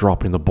criticized for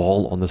dropping the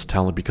ball on this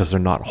talent because they're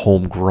not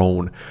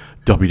homegrown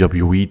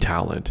WWE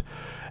talent.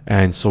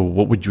 And so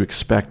what would you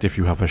expect if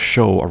you have a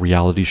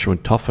reality show in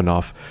Tough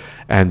Enough,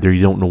 and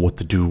you don't know what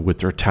to do with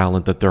their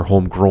talent that they're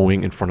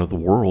home-growing in front of the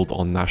world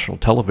on national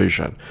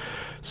television?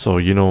 So,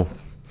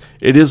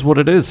 it is what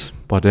it is.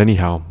 But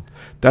anyhow,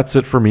 that's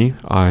it for me.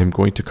 I'm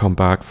going to come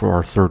back for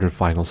our third and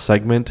final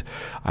segment.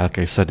 Like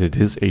I said, it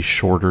is a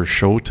shorter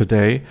show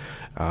today.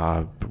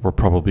 We're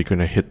probably going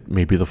to hit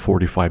maybe the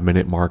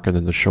 45-minute mark, and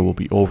then the show will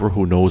be over.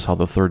 Who knows how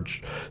the third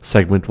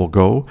segment will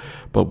go?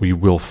 But we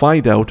will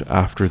find out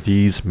after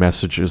these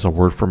messages. A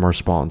word from our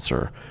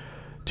sponsor.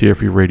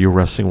 TFE Radio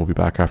Wrestling will be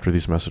back after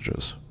these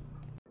messages.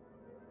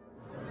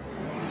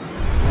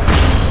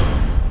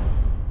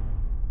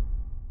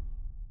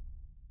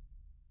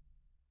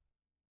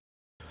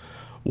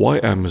 Why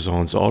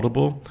Amazon's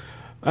Audible?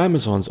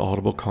 Amazon's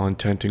Audible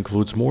content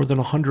includes more than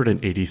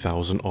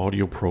 180,000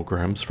 audio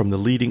programs from the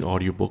leading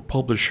audiobook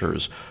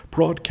publishers,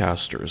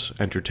 broadcasters,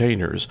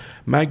 entertainers,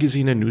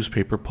 magazine and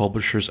newspaper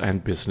publishers,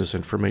 and business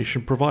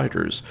information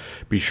providers.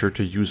 Be sure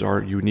to use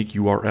our unique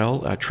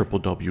URL at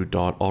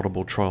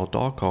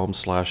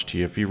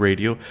www.audibletrial.com/TFE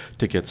Radio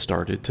to get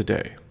started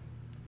today.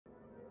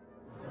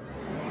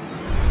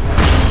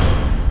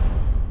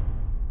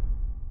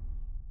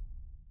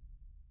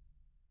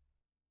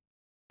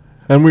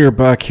 And we are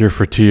back here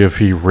for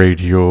TFE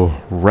Radio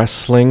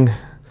Wrestling,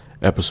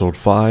 Episode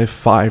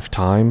 5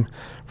 time,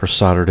 for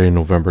Saturday,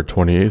 November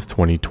 28th,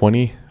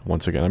 2020.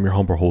 Once again, I'm your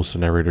humble host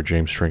and narrator,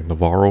 James Strength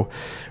Navarro.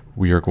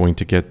 We are going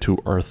to get to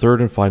our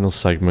third and final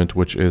segment,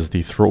 which is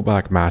the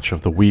throwback match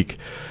of the week.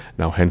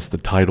 Now, hence the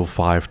title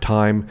 5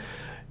 time.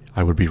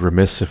 I would be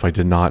remiss if I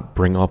did not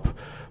bring up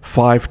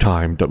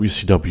 5-time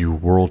WCW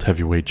World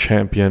Heavyweight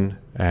Champion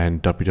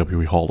and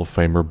WWE Hall of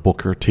Famer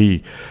Booker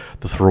T.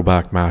 The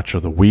throwback match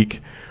of the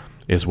week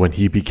is when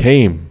he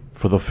became,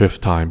 for the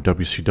 5th time,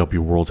 WCW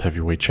World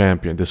Heavyweight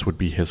Champion. This would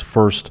be his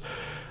first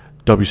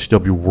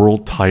WCW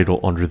World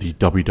title under the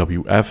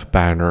WWF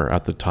banner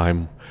at the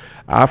time,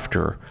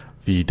 after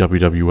the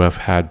WWF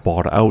had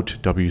bought out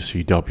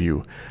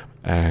WCW,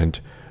 and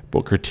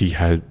Booker T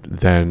had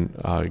then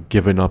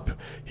given up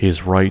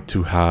his right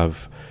to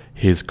have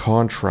his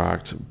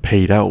contract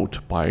paid out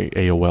by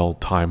AOL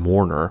Time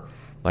Warner,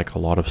 like a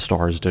lot of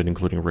stars did,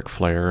 including Ric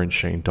Flair and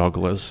Shane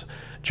Douglas,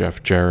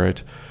 Jeff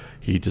Jarrett.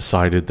 He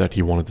decided that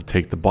he wanted to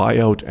take the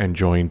buyout and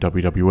join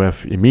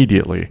WWF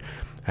immediately.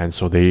 And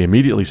so they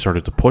immediately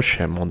started to push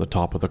him on the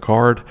top of the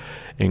card,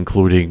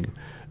 including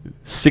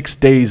 6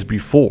 days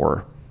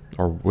before,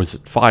 or was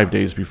it 5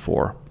 days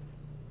before?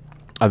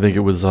 I think it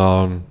was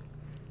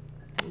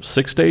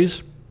 6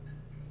 days?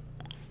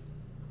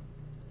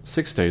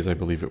 6 days, I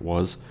believe it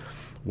was,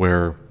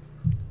 where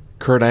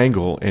Kurt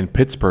Angle in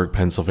Pittsburgh,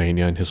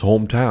 Pennsylvania, in his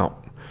hometown,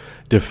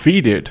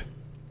 defeated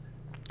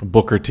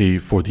Booker T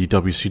for the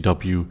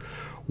WCW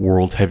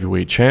World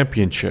Heavyweight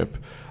Championship.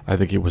 I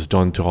think it was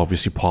done to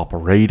obviously pop a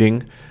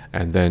rating,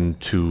 and then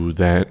to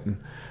then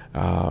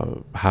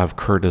have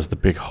Kurt as the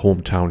big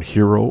hometown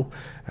hero,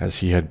 as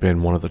he had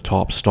been one of the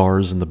top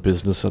stars in the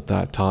business at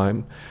that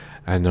time.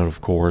 And then,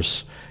 of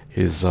course,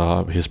 his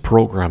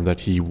program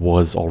that he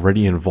was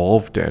already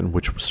involved in,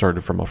 which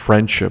started from a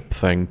friendship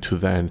thing to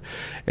then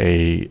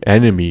a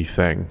enemy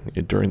thing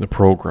during the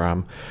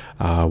program,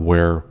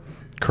 where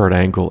Kurt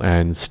Angle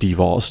and Steve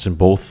Austin,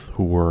 both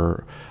who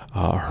were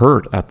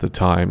hurt at the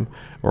time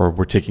or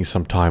were taking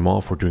some time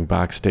off, were doing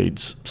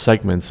backstage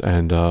segments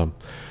and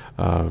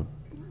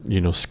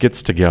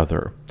skits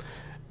together,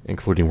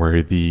 including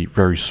wearing the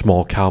very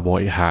small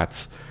cowboy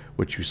hats,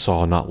 which you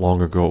saw not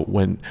long ago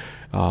when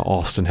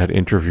Austin had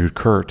interviewed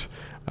Kurt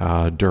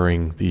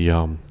during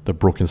the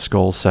Broken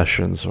Skull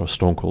sessions or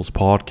Stone Cold's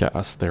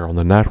podcast there on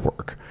the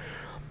network.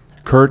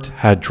 Kurt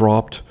had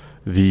dropped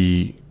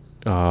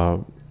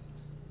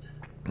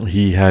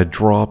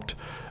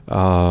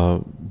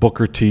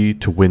Booker T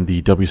to win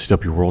the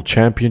WCW World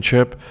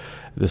Championship.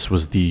 This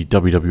was the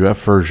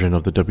WWF version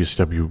of the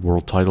WCW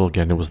World title.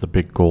 Again, it was the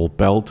big gold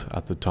belt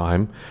at the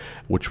time,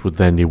 which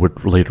they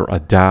would later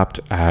adopt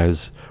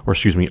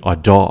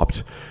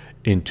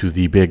into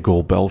the big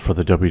gold belt for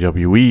the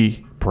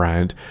WWE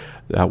brand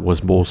that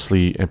was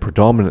mostly and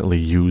predominantly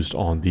used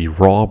on the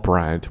Raw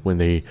brand when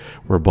they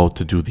were about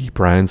to do the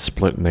brand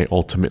split, and they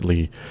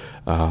ultimately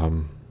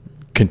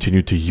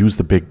continued to use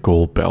the big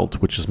gold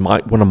belt, which is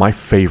one of my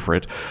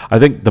favorite. I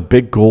think the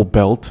big gold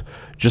belt,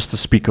 just to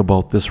speak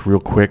about this real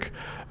quick,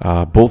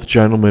 both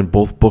gentlemen,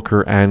 both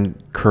Booker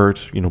and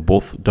Kurt,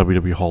 both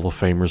WWE Hall of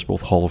Famers,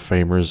 both Hall of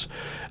Famers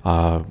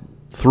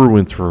through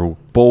and through,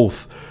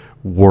 both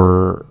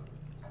were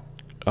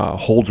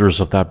holders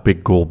of that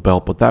big gold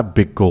belt. But that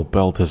big gold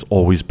belt has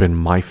always been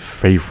my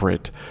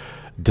favorite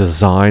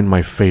design,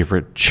 my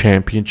favorite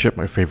championship,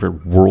 my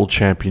favorite world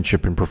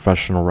championship in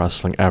professional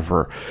wrestling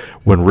ever.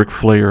 When Ric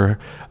Flair,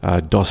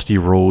 Dusty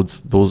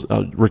Rhodes,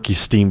 Ricky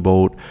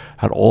Steamboat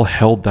had all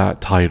held that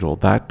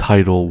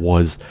title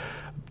was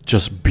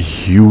just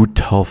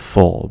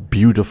beautiful.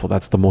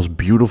 That's the most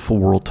beautiful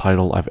world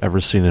title I've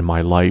ever seen in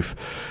my life.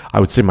 I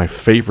would say my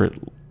favorite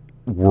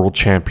world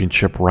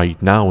championship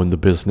right now in the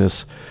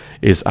business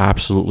is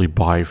absolutely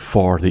by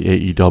far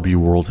the AEW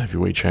World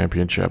Heavyweight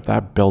Championship.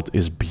 That belt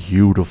is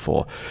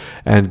beautiful.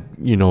 And,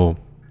 no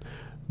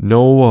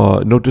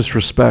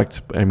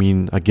disrespect. I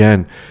mean,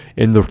 again,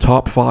 in the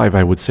top 5,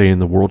 I would say, in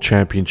the world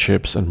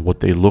championships and what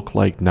they look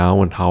like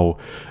now and how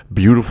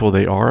beautiful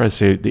they are, I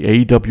say the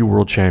AEW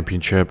World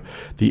Championship,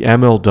 the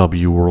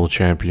MLW World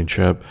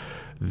Championship,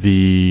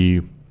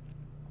 the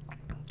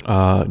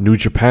New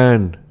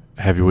Japan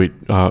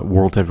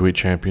World Heavyweight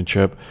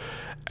Championship,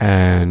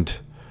 and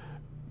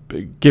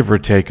give or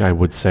take, I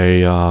would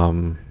say,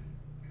 I've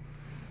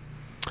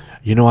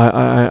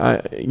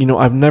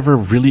never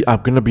really,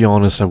 I'm going to be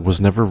honest, I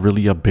was never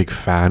really a big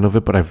fan of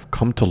it, but I've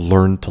come to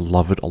learn to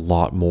love it a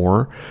lot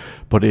more.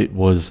 But it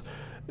was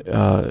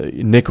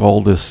Nick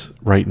Aldis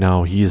right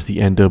now. He is the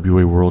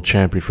NWA World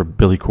Champion for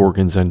Billy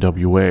Corgan's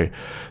NWA.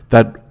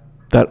 That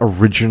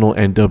original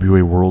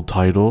NWA World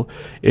title,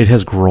 it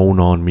has grown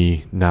on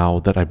me now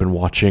that I've been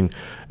watching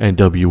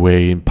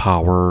NWA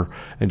Power,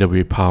 and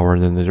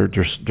then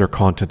their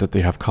content that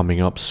they have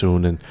coming up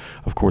soon, and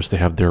of course they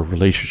have their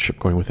relationship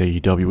going with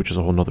AEW, which is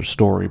a whole nother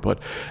story.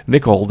 But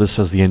Nick Aldis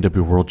as the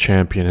NWA World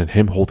Champion, and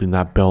him holding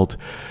that belt,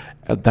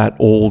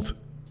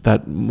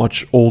 that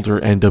much older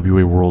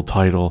NWA World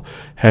title,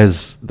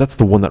 that's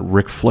the one that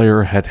Ric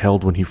Flair had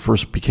held when he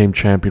first became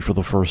champion for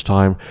the first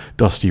time.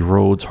 Dusty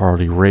Rhodes,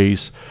 Harley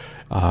Race,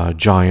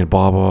 Giant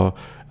Baba,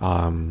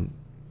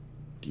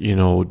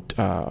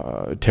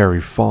 Terry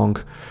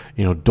Funk,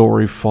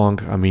 Dory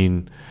Funk,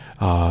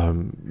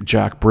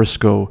 Jack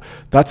Briscoe.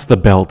 That's the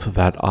belt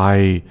that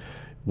I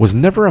was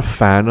never a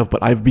fan of,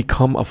 but I've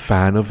become a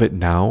fan of it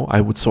now. I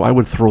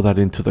would throw that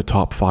into the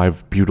top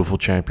 5 beautiful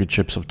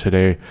championships of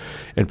today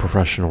in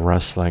professional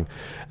wrestling.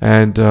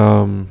 And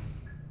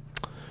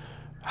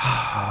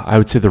I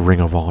would say the Ring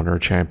of Honor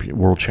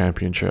World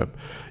Championship.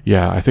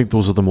 Yeah, I think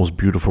those are the most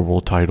beautiful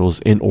world titles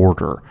in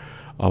order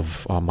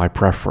of my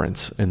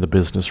preference in the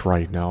business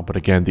right now. But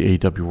again, the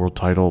AEW World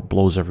title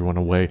blows everyone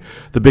away.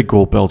 The big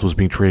gold belt was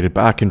being traded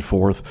back and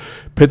forth.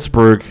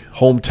 Pittsburgh,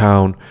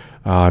 hometown,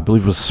 I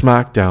believe it was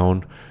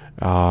SmackDown.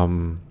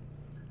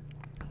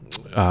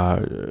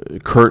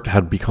 Kurt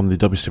had become the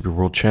WCW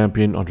World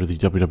Champion under the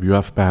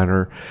WWF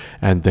banner.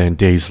 And then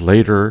days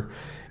later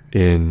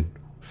in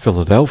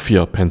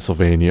Philadelphia,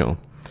 Pennsylvania,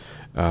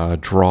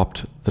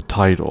 dropped the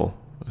title.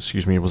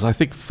 It was, I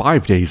think,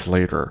 5 days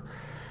later.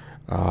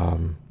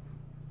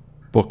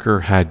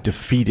 Booker had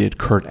defeated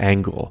Kurt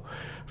Angle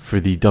for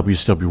the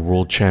WCW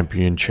World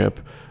Championship,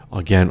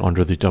 again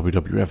under the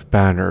WWF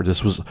banner.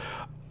 This was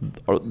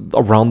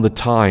around the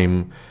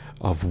time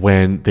of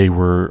when they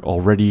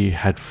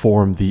had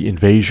formed the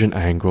Invasion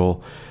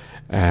angle,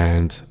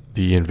 and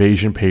the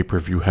Invasion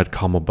pay-per-view had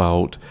come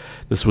about.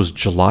 This was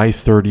July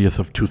 30th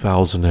of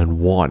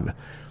 2001.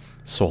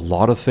 So a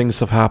lot of things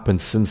have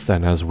happened since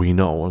then, as we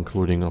know,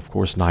 including, of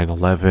course,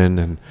 9/11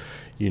 and,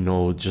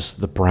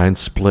 just the brand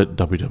split,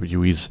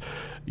 WWE's,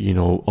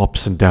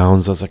 ups and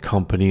downs as a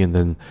company, and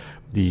then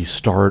the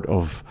start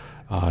of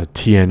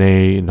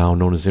TNA, now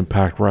known as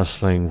Impact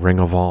Wrestling, Ring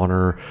of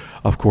Honor,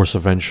 of course,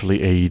 eventually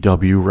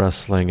AEW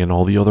Wrestling, and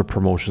all the other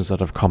promotions that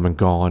have come and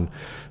gone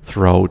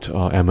throughout.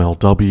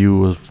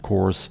 MLW, of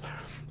course,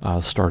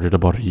 started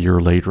about a year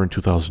later in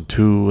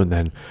 2002, and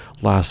then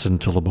lasted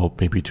until about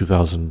maybe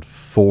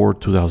 2004,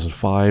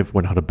 2005,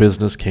 went out of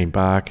business, came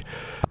back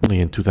only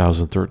in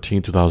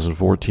 2013,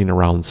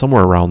 2014,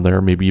 somewhere around there,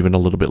 maybe even a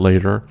little bit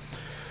later.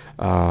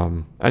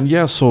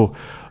 So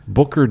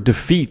Booker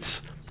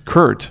defeats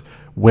Kurt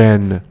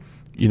when,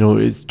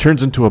 it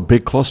turns into a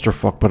big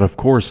clusterfuck. But of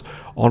course,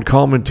 on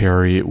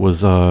commentary, it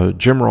was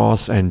Jim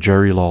Ross and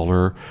Jerry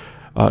Lawler.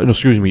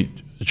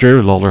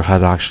 Jerry Lawler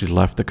had actually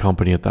left the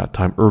company at that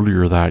time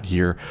earlier that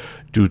year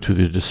due to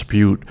the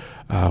dispute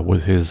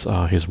with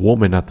his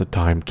woman at the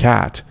time,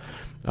 Kat,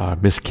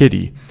 Miss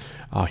Kitty.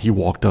 He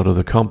walked out of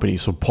the company.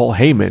 So Paul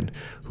Heyman,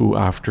 who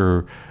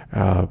after,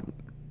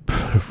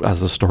 as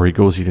the story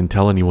goes, he didn't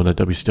tell anyone that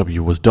WCW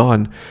was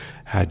done,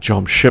 had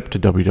jumped ship to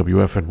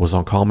WWF and was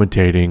on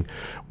commentating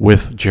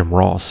with Jim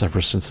Ross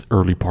ever since the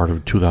early part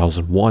of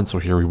 2001. So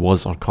here he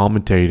was on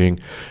commentating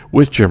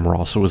with Jim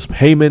Ross. So it was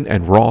Heyman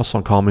and Ross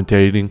on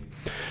commentating.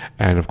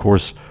 And of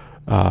course,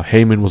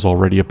 Heyman was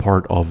already a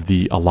part of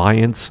the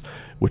Alliance,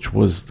 which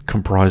was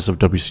comprised of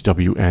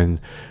WCW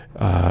and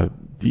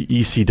the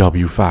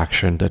ECW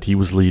faction that he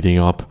was leading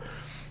up.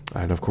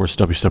 And of course,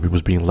 WCW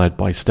was being led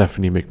by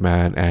Stephanie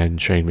McMahon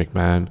and Shane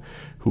McMahon,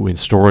 who in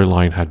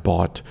storyline had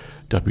bought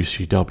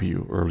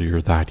WCW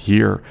earlier that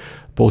year.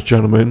 Both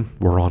gentlemen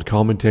were on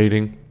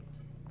commentating.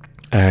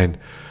 And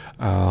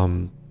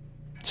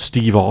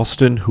Steve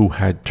Austin, who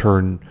had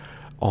turned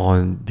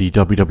on the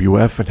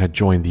WWF and had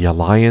joined the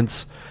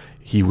Alliance,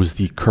 he was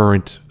the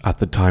current, at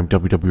the time,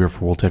 WWF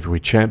World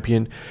Heavyweight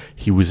Champion.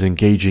 He was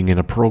engaging in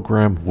a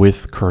program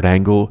with Kurt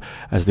Angle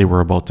as they were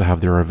about to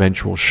have their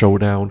eventual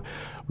showdown,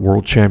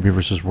 World Champion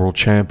versus World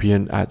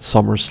Champion at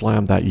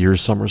SummerSlam, that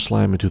year's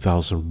SummerSlam in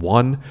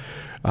 2001.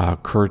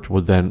 Kurt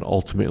would then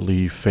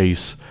ultimately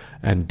face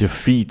and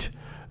defeat,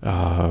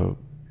 from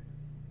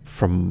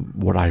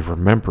what I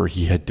remember,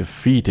 he had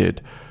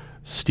defeated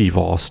Steve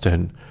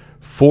Austin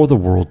for the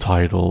world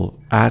title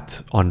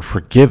at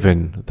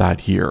Unforgiven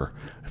that year,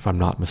 if I'm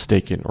not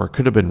mistaken, or it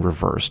could have been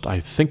reversed. I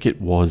think it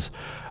was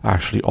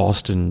actually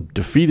Austin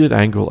defeated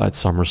Angle at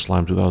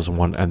SummerSlam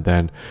 2001, and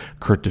then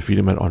Kurt defeated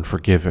him at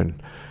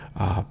Unforgiven.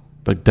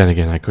 But then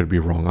again, I could be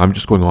wrong. I'm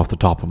just going off the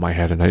top of my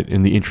head, and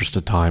in the interest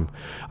of time,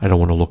 I don't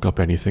want to look up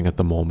anything at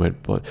the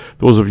moment. But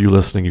those of you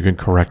listening, you can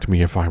correct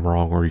me if I'm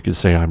wrong, or you can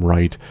say I'm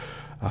right.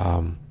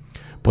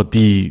 But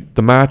the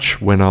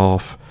match went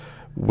off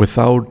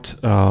without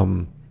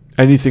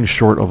anything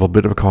short of a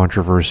bit of a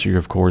controversy,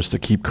 of course, to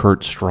keep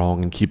Kurt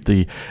strong and keep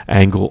the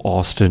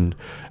Angle-Austin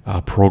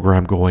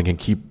program going and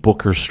keep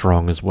Booker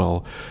strong as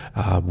well,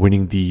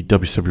 winning the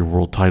WCW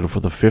World title for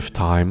the 5th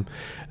time.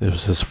 It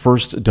was his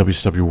first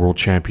WCW World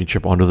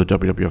Championship under the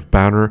WWF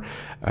banner,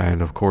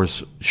 and of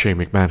course, Shane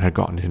McMahon had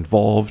gotten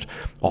involved,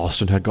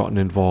 Austin had gotten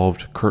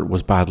involved, Kurt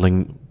was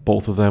battling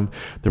both of them.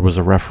 There was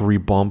a referee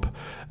bump,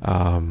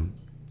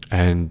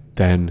 and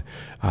then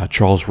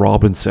Charles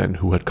Robinson,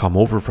 who had come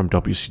over from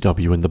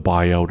WCW in the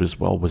buyout as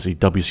well, was a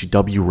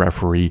WCW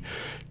referee,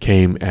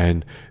 came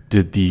and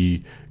did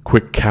the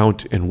quick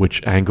count in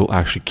which Angle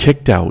actually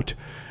kicked out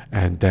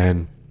and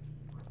then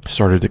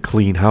started to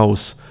clean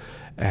house.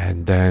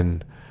 And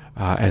then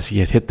as he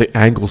had hit the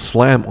Angle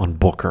slam on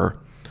Booker,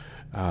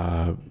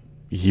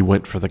 he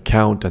went for the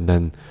count, and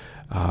then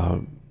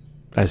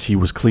as he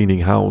was cleaning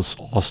house,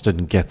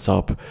 Austin gets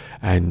up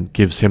and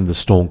gives him the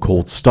Stone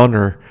Cold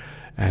Stunner,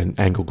 and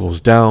Angle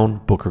goes down.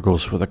 Booker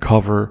goes for the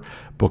cover.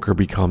 Booker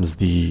becomes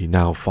the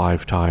now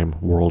 5-time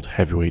World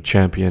Heavyweight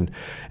Champion,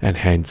 and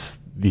hence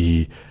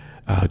the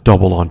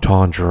double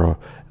entendre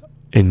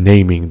in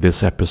naming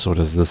this episode,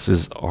 as this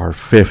is our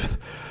 5th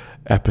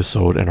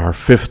episode and our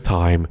 5th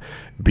time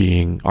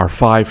being, our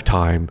 5th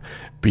time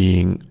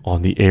being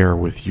on the air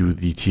with you,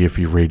 the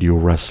TFE Radio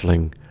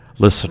Wrestling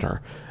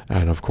listener.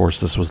 And of course,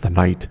 this was the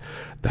night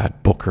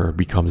that Booker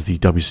becomes the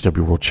WCW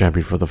World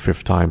Champion for the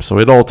 5th time. So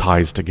it all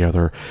ties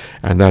together,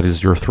 and that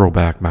is your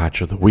throwback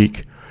match of the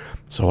week.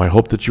 So I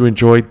hope that you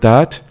enjoyed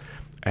that,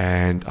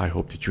 and I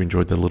hope that you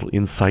enjoyed the little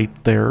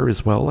insight there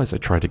as well, as I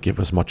try to give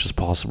as much as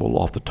possible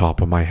off the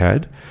top of my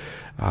head.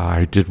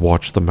 I did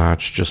watch the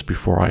match just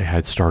before I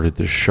had started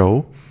this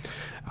show.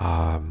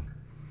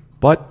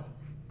 But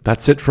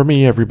that's it for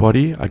me,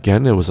 everybody.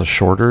 Again, it was a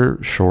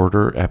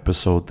shorter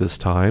episode this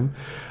time.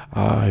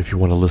 If you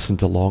want to listen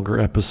to longer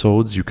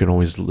episodes, you can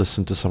always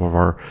listen to some of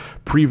our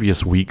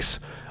previous weeks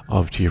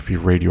of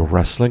TFE Radio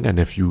Wrestling. And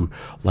if you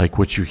like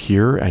what you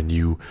hear and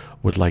you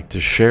would like to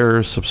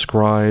share,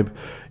 subscribe,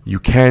 you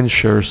can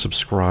share,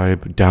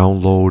 subscribe,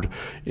 download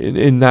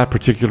in that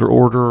particular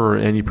order, or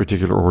any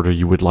particular order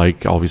you would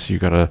like. Obviously, you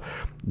got to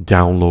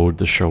download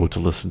the show to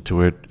listen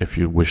to it if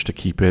you wish to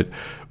keep it,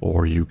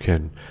 or you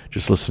can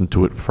just listen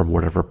to it from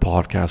whatever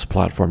podcast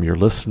platform you're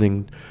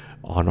listening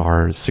on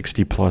our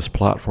 60 plus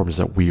platforms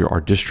that we are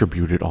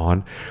distributed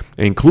on,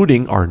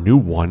 including our new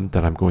one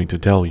that I'm going to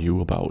tell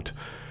you about.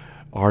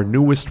 our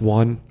newest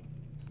one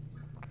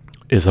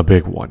is a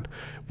big one.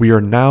 We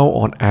are now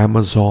on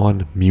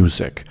Amazon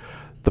Music,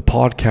 the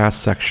podcast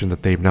section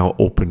that they've now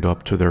opened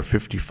up to their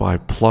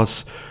 55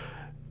 plus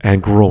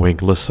and growing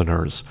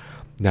listeners.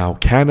 Now,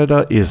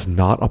 Canada is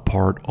not a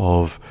part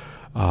of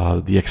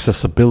the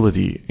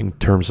accessibility in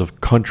terms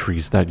of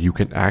countries that you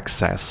can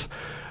access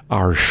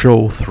our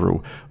show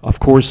through. Of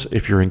course,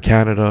 if you're in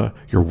Canada,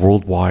 you're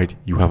worldwide,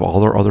 you have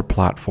all our other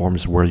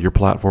platforms where your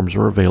platforms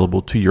are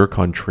available to your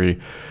country,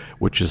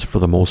 which is for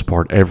the most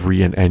part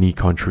every and any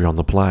country on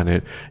the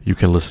planet. You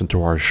can listen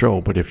to our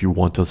show. But if you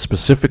want to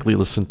specifically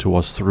listen to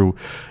us through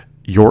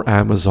your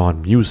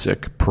Amazon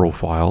Music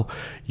profile,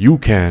 you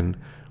can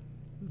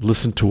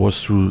listen to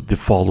us through the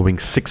following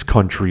 6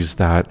 countries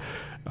that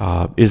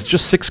is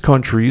just 6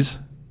 countries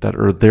that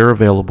are there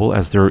available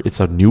as it's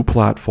a new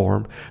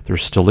platform. They're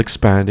still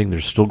expanding. They're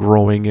still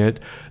growing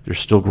it. They're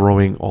still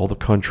growing all the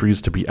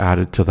countries to be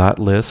added to that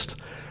list.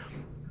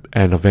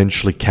 And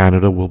eventually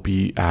Canada will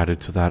be added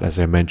to that, as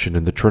I mentioned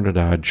in the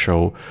Trinidad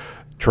show.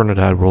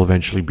 Trinidad will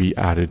eventually be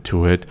added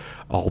to it,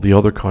 all the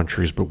other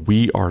countries. But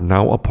we are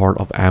now a part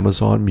of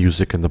Amazon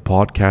Music in the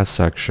podcast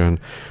section.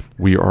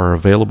 We are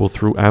available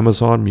through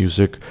Amazon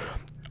Music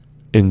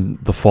in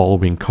the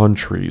following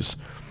countries.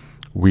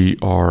 We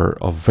are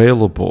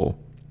available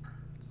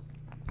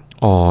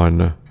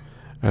on,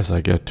 as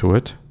I get to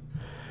it,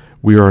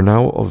 we are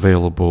now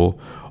available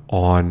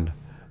on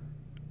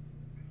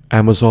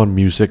Amazon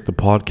Music, the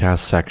podcast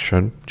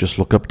section. Just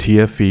look up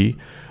TFE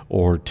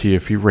or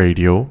TFE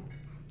Radio,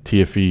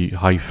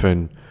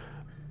 TFE-radio.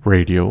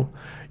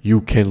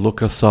 You can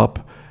look us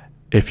up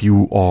if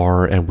you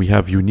are, and we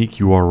have unique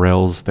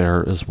URLs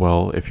there as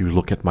well. If you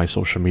look at my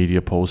social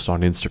media posts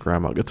on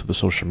Instagram, I'll get to the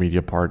social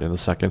media part in a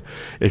second.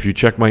 If you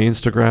check my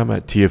Instagram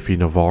at TFE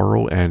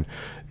Navarro and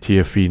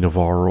TFE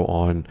Navarro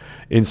on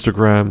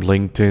Instagram,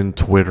 LinkedIn,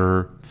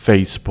 Twitter,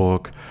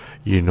 Facebook,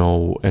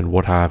 and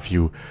what have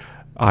you,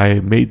 I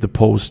made the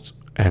post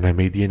and I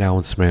made the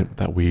announcement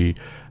that we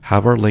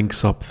have our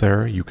links up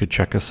there. You could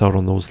check us out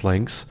on those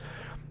links.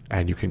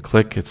 And you can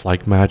click, it's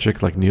like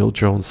magic, like Neil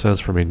Jones says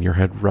from In Your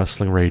Head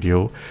Wrestling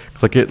Radio.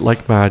 Click it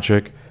like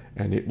magic,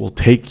 and it will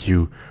take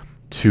you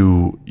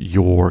to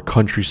your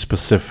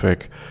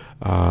country-specific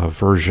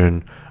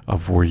version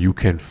of where you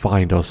can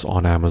find us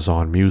on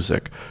Amazon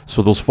Music.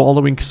 So those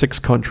following 6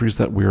 countries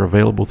that we're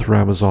available through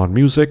Amazon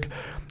Music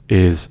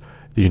is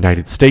the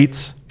United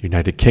States,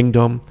 United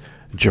Kingdom,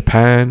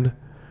 Japan,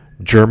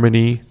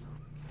 Germany,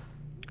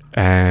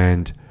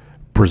 and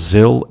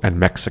Brazil and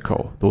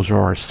Mexico. Those are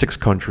our 6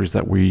 countries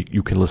that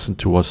you can listen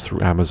to us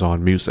through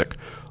Amazon Music.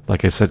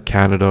 Like I said,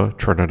 Canada,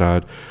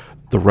 Trinidad,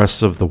 the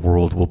rest of the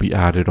world will be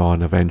added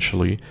on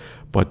eventually,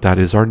 but that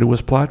is our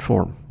newest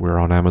platform. We're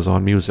on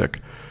Amazon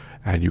Music,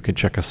 and you can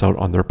check us out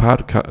on their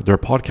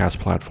podcast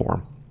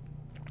platform,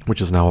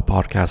 which is now a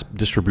podcast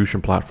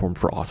distribution platform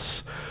for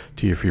us,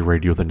 TFE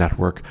Radio, the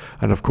network.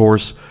 And of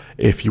course,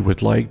 if you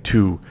would like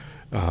to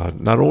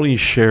not only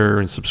share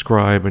and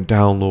subscribe and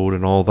download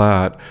and all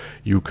that,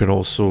 you can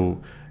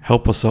also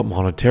help us out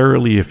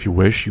monetarily if you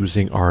wish,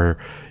 using our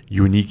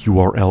unique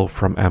URL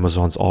from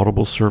Amazon's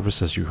Audible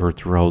service, as you heard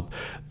throughout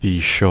the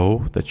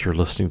show that you're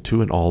listening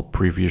to and all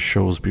previous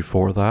shows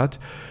before that.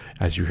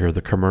 As you hear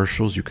the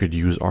commercials, you could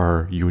use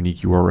our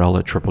unique URL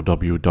at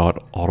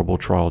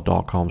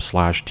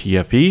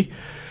www.audibletrial.com/TFE,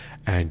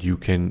 and you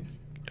can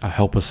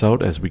help us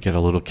out as we get a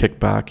little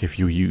kickback if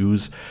you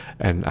use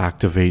and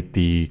activate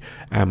the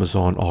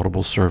Amazon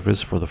Audible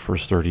service for the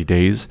first 30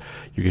 days.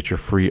 You get your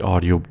free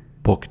audio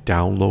book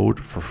download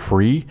for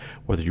free,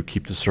 whether you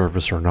keep the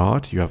service or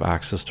not. You have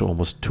access to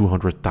almost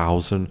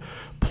 200,000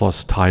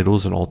 plus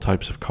titles and all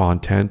types of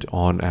content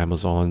on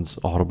Amazon's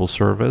Audible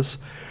service.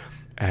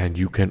 And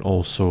you can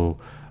also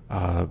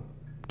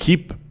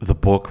keep the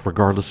book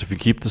regardless if you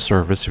keep the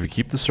service. If you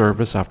keep the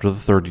service after the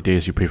 30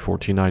 days, you pay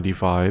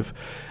 $14.95.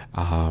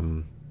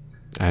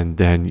 And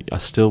then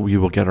still we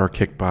will get our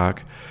kickback,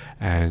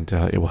 and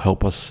it will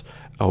help us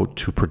out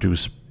to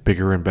produce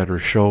bigger and better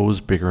shows,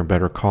 bigger and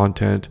better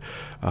content,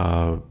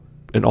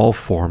 in all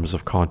forms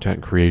of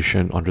content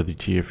creation under the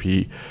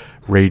TFE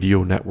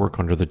Radio Network,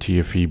 under the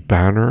TFE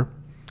banner.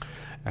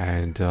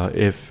 And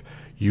if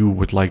you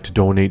would like to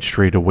donate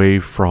straight away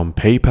from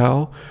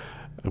PayPal,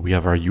 we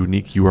have our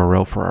unique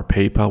URL for our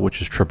PayPal,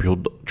 which is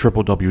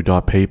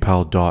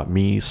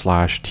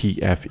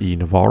www.paypal.me/TFE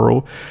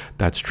Navarro.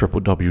 That's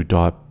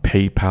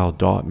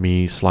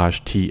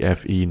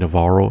www.paypal.me/TFE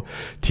Navarro,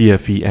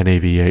 TFE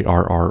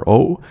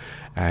Navarro.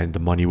 And the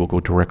money will go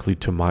directly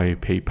to my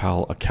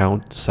PayPal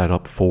account set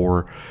up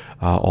for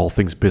all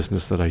things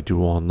business that I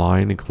do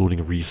online,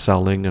 including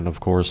reselling and,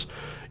 of course,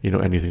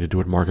 anything to do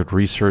with market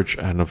research,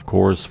 and, of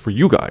course, for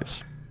you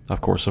guys.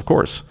 Of course.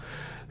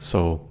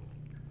 So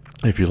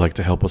if you'd like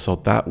to help us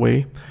out that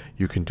way,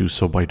 you can do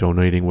so by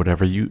donating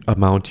whatever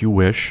amount you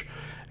wish.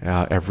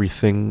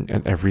 Everything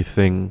and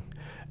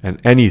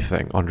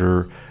anything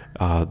under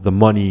the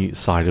money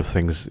side of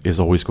things is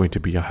always going to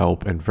be a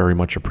help and very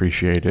much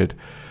appreciated.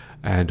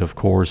 And of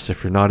course,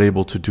 if you're not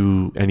able to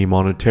do any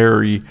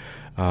monetary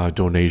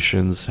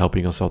donations,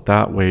 helping us out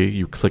that way.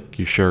 You click,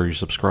 you share, you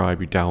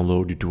subscribe, you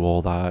download, you do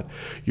all that.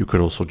 You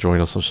could also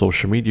join us on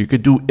social media. You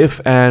could do if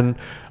and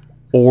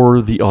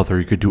or the other.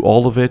 You could do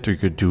all of it, or you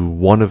could do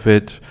one of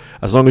it,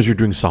 as long as you're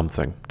doing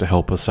something to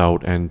help us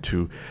out and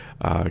to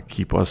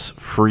keep us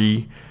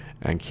free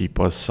and keep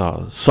us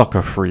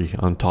sucker free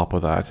on top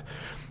of that.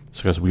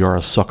 So because we are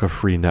a sucker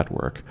free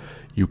network,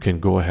 you can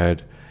go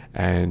ahead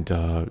and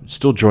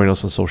still join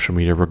us on social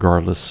media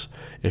regardless.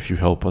 If you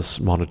help us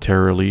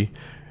monetarily,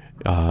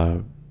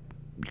 you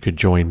could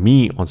join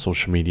me on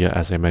social media,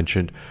 as I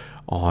mentioned,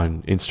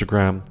 on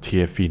Instagram,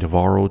 TFE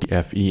Navarro,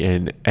 TFENNAVARRO.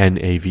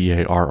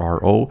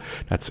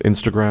 That's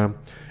Instagram.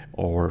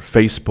 Or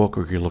Facebook,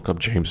 or you can look up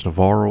James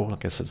Navarro. I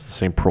guess it's the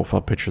same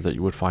profile picture that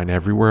you would find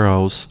everywhere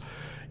else.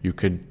 You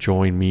could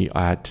join me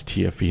at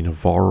TFE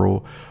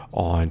Navarro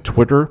on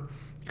Twitter.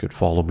 You could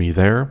follow me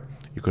there.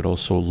 You could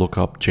also look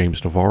up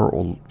James Navarro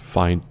or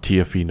find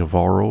TFE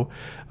Navarro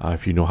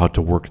if you know how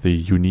to work the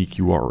unique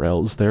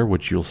URLs there,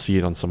 which you'll see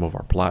it on some of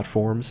our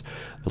platforms.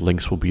 The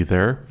links will be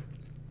there.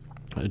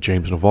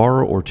 James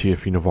Navarro or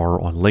TFE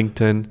Navarro on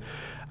LinkedIn.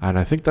 And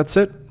I think that's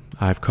it.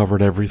 I've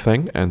covered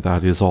everything, and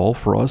that is all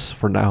for us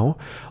for now.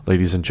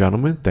 Ladies and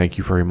gentlemen, thank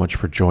you very much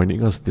for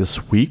joining us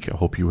this week. I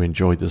hope you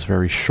enjoyed this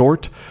very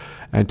short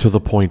and to the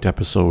point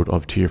episode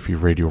of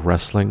TFE Radio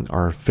Wrestling,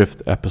 our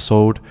 5th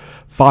episode,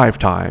 5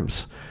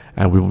 times.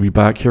 And we will be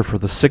back here for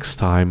the 6th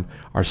time,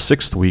 our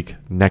 6th week,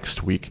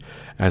 next week,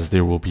 as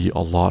there will be a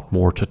lot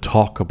more to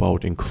talk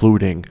about,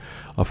 including,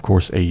 of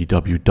course,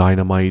 AEW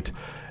Dynamite.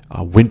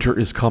 Winter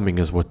is Coming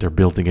is what they're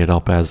building it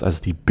up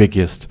as the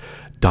biggest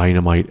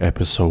Dynamite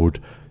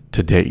episode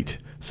to date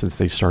since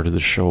they started the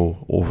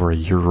show over a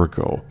year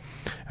ago.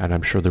 And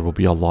I'm sure there will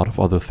be a lot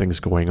of other things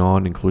going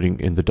on, including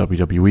in the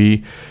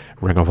WWE,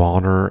 Ring of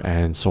Honor,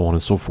 and so on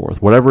and so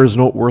forth. Whatever is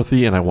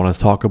noteworthy and I want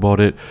to talk about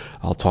it,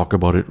 I'll talk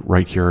about it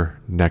right here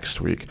next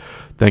week.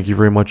 Thank you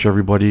very much,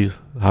 everybody.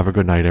 Have a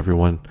good night,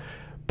 everyone.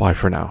 Bye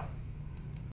for now.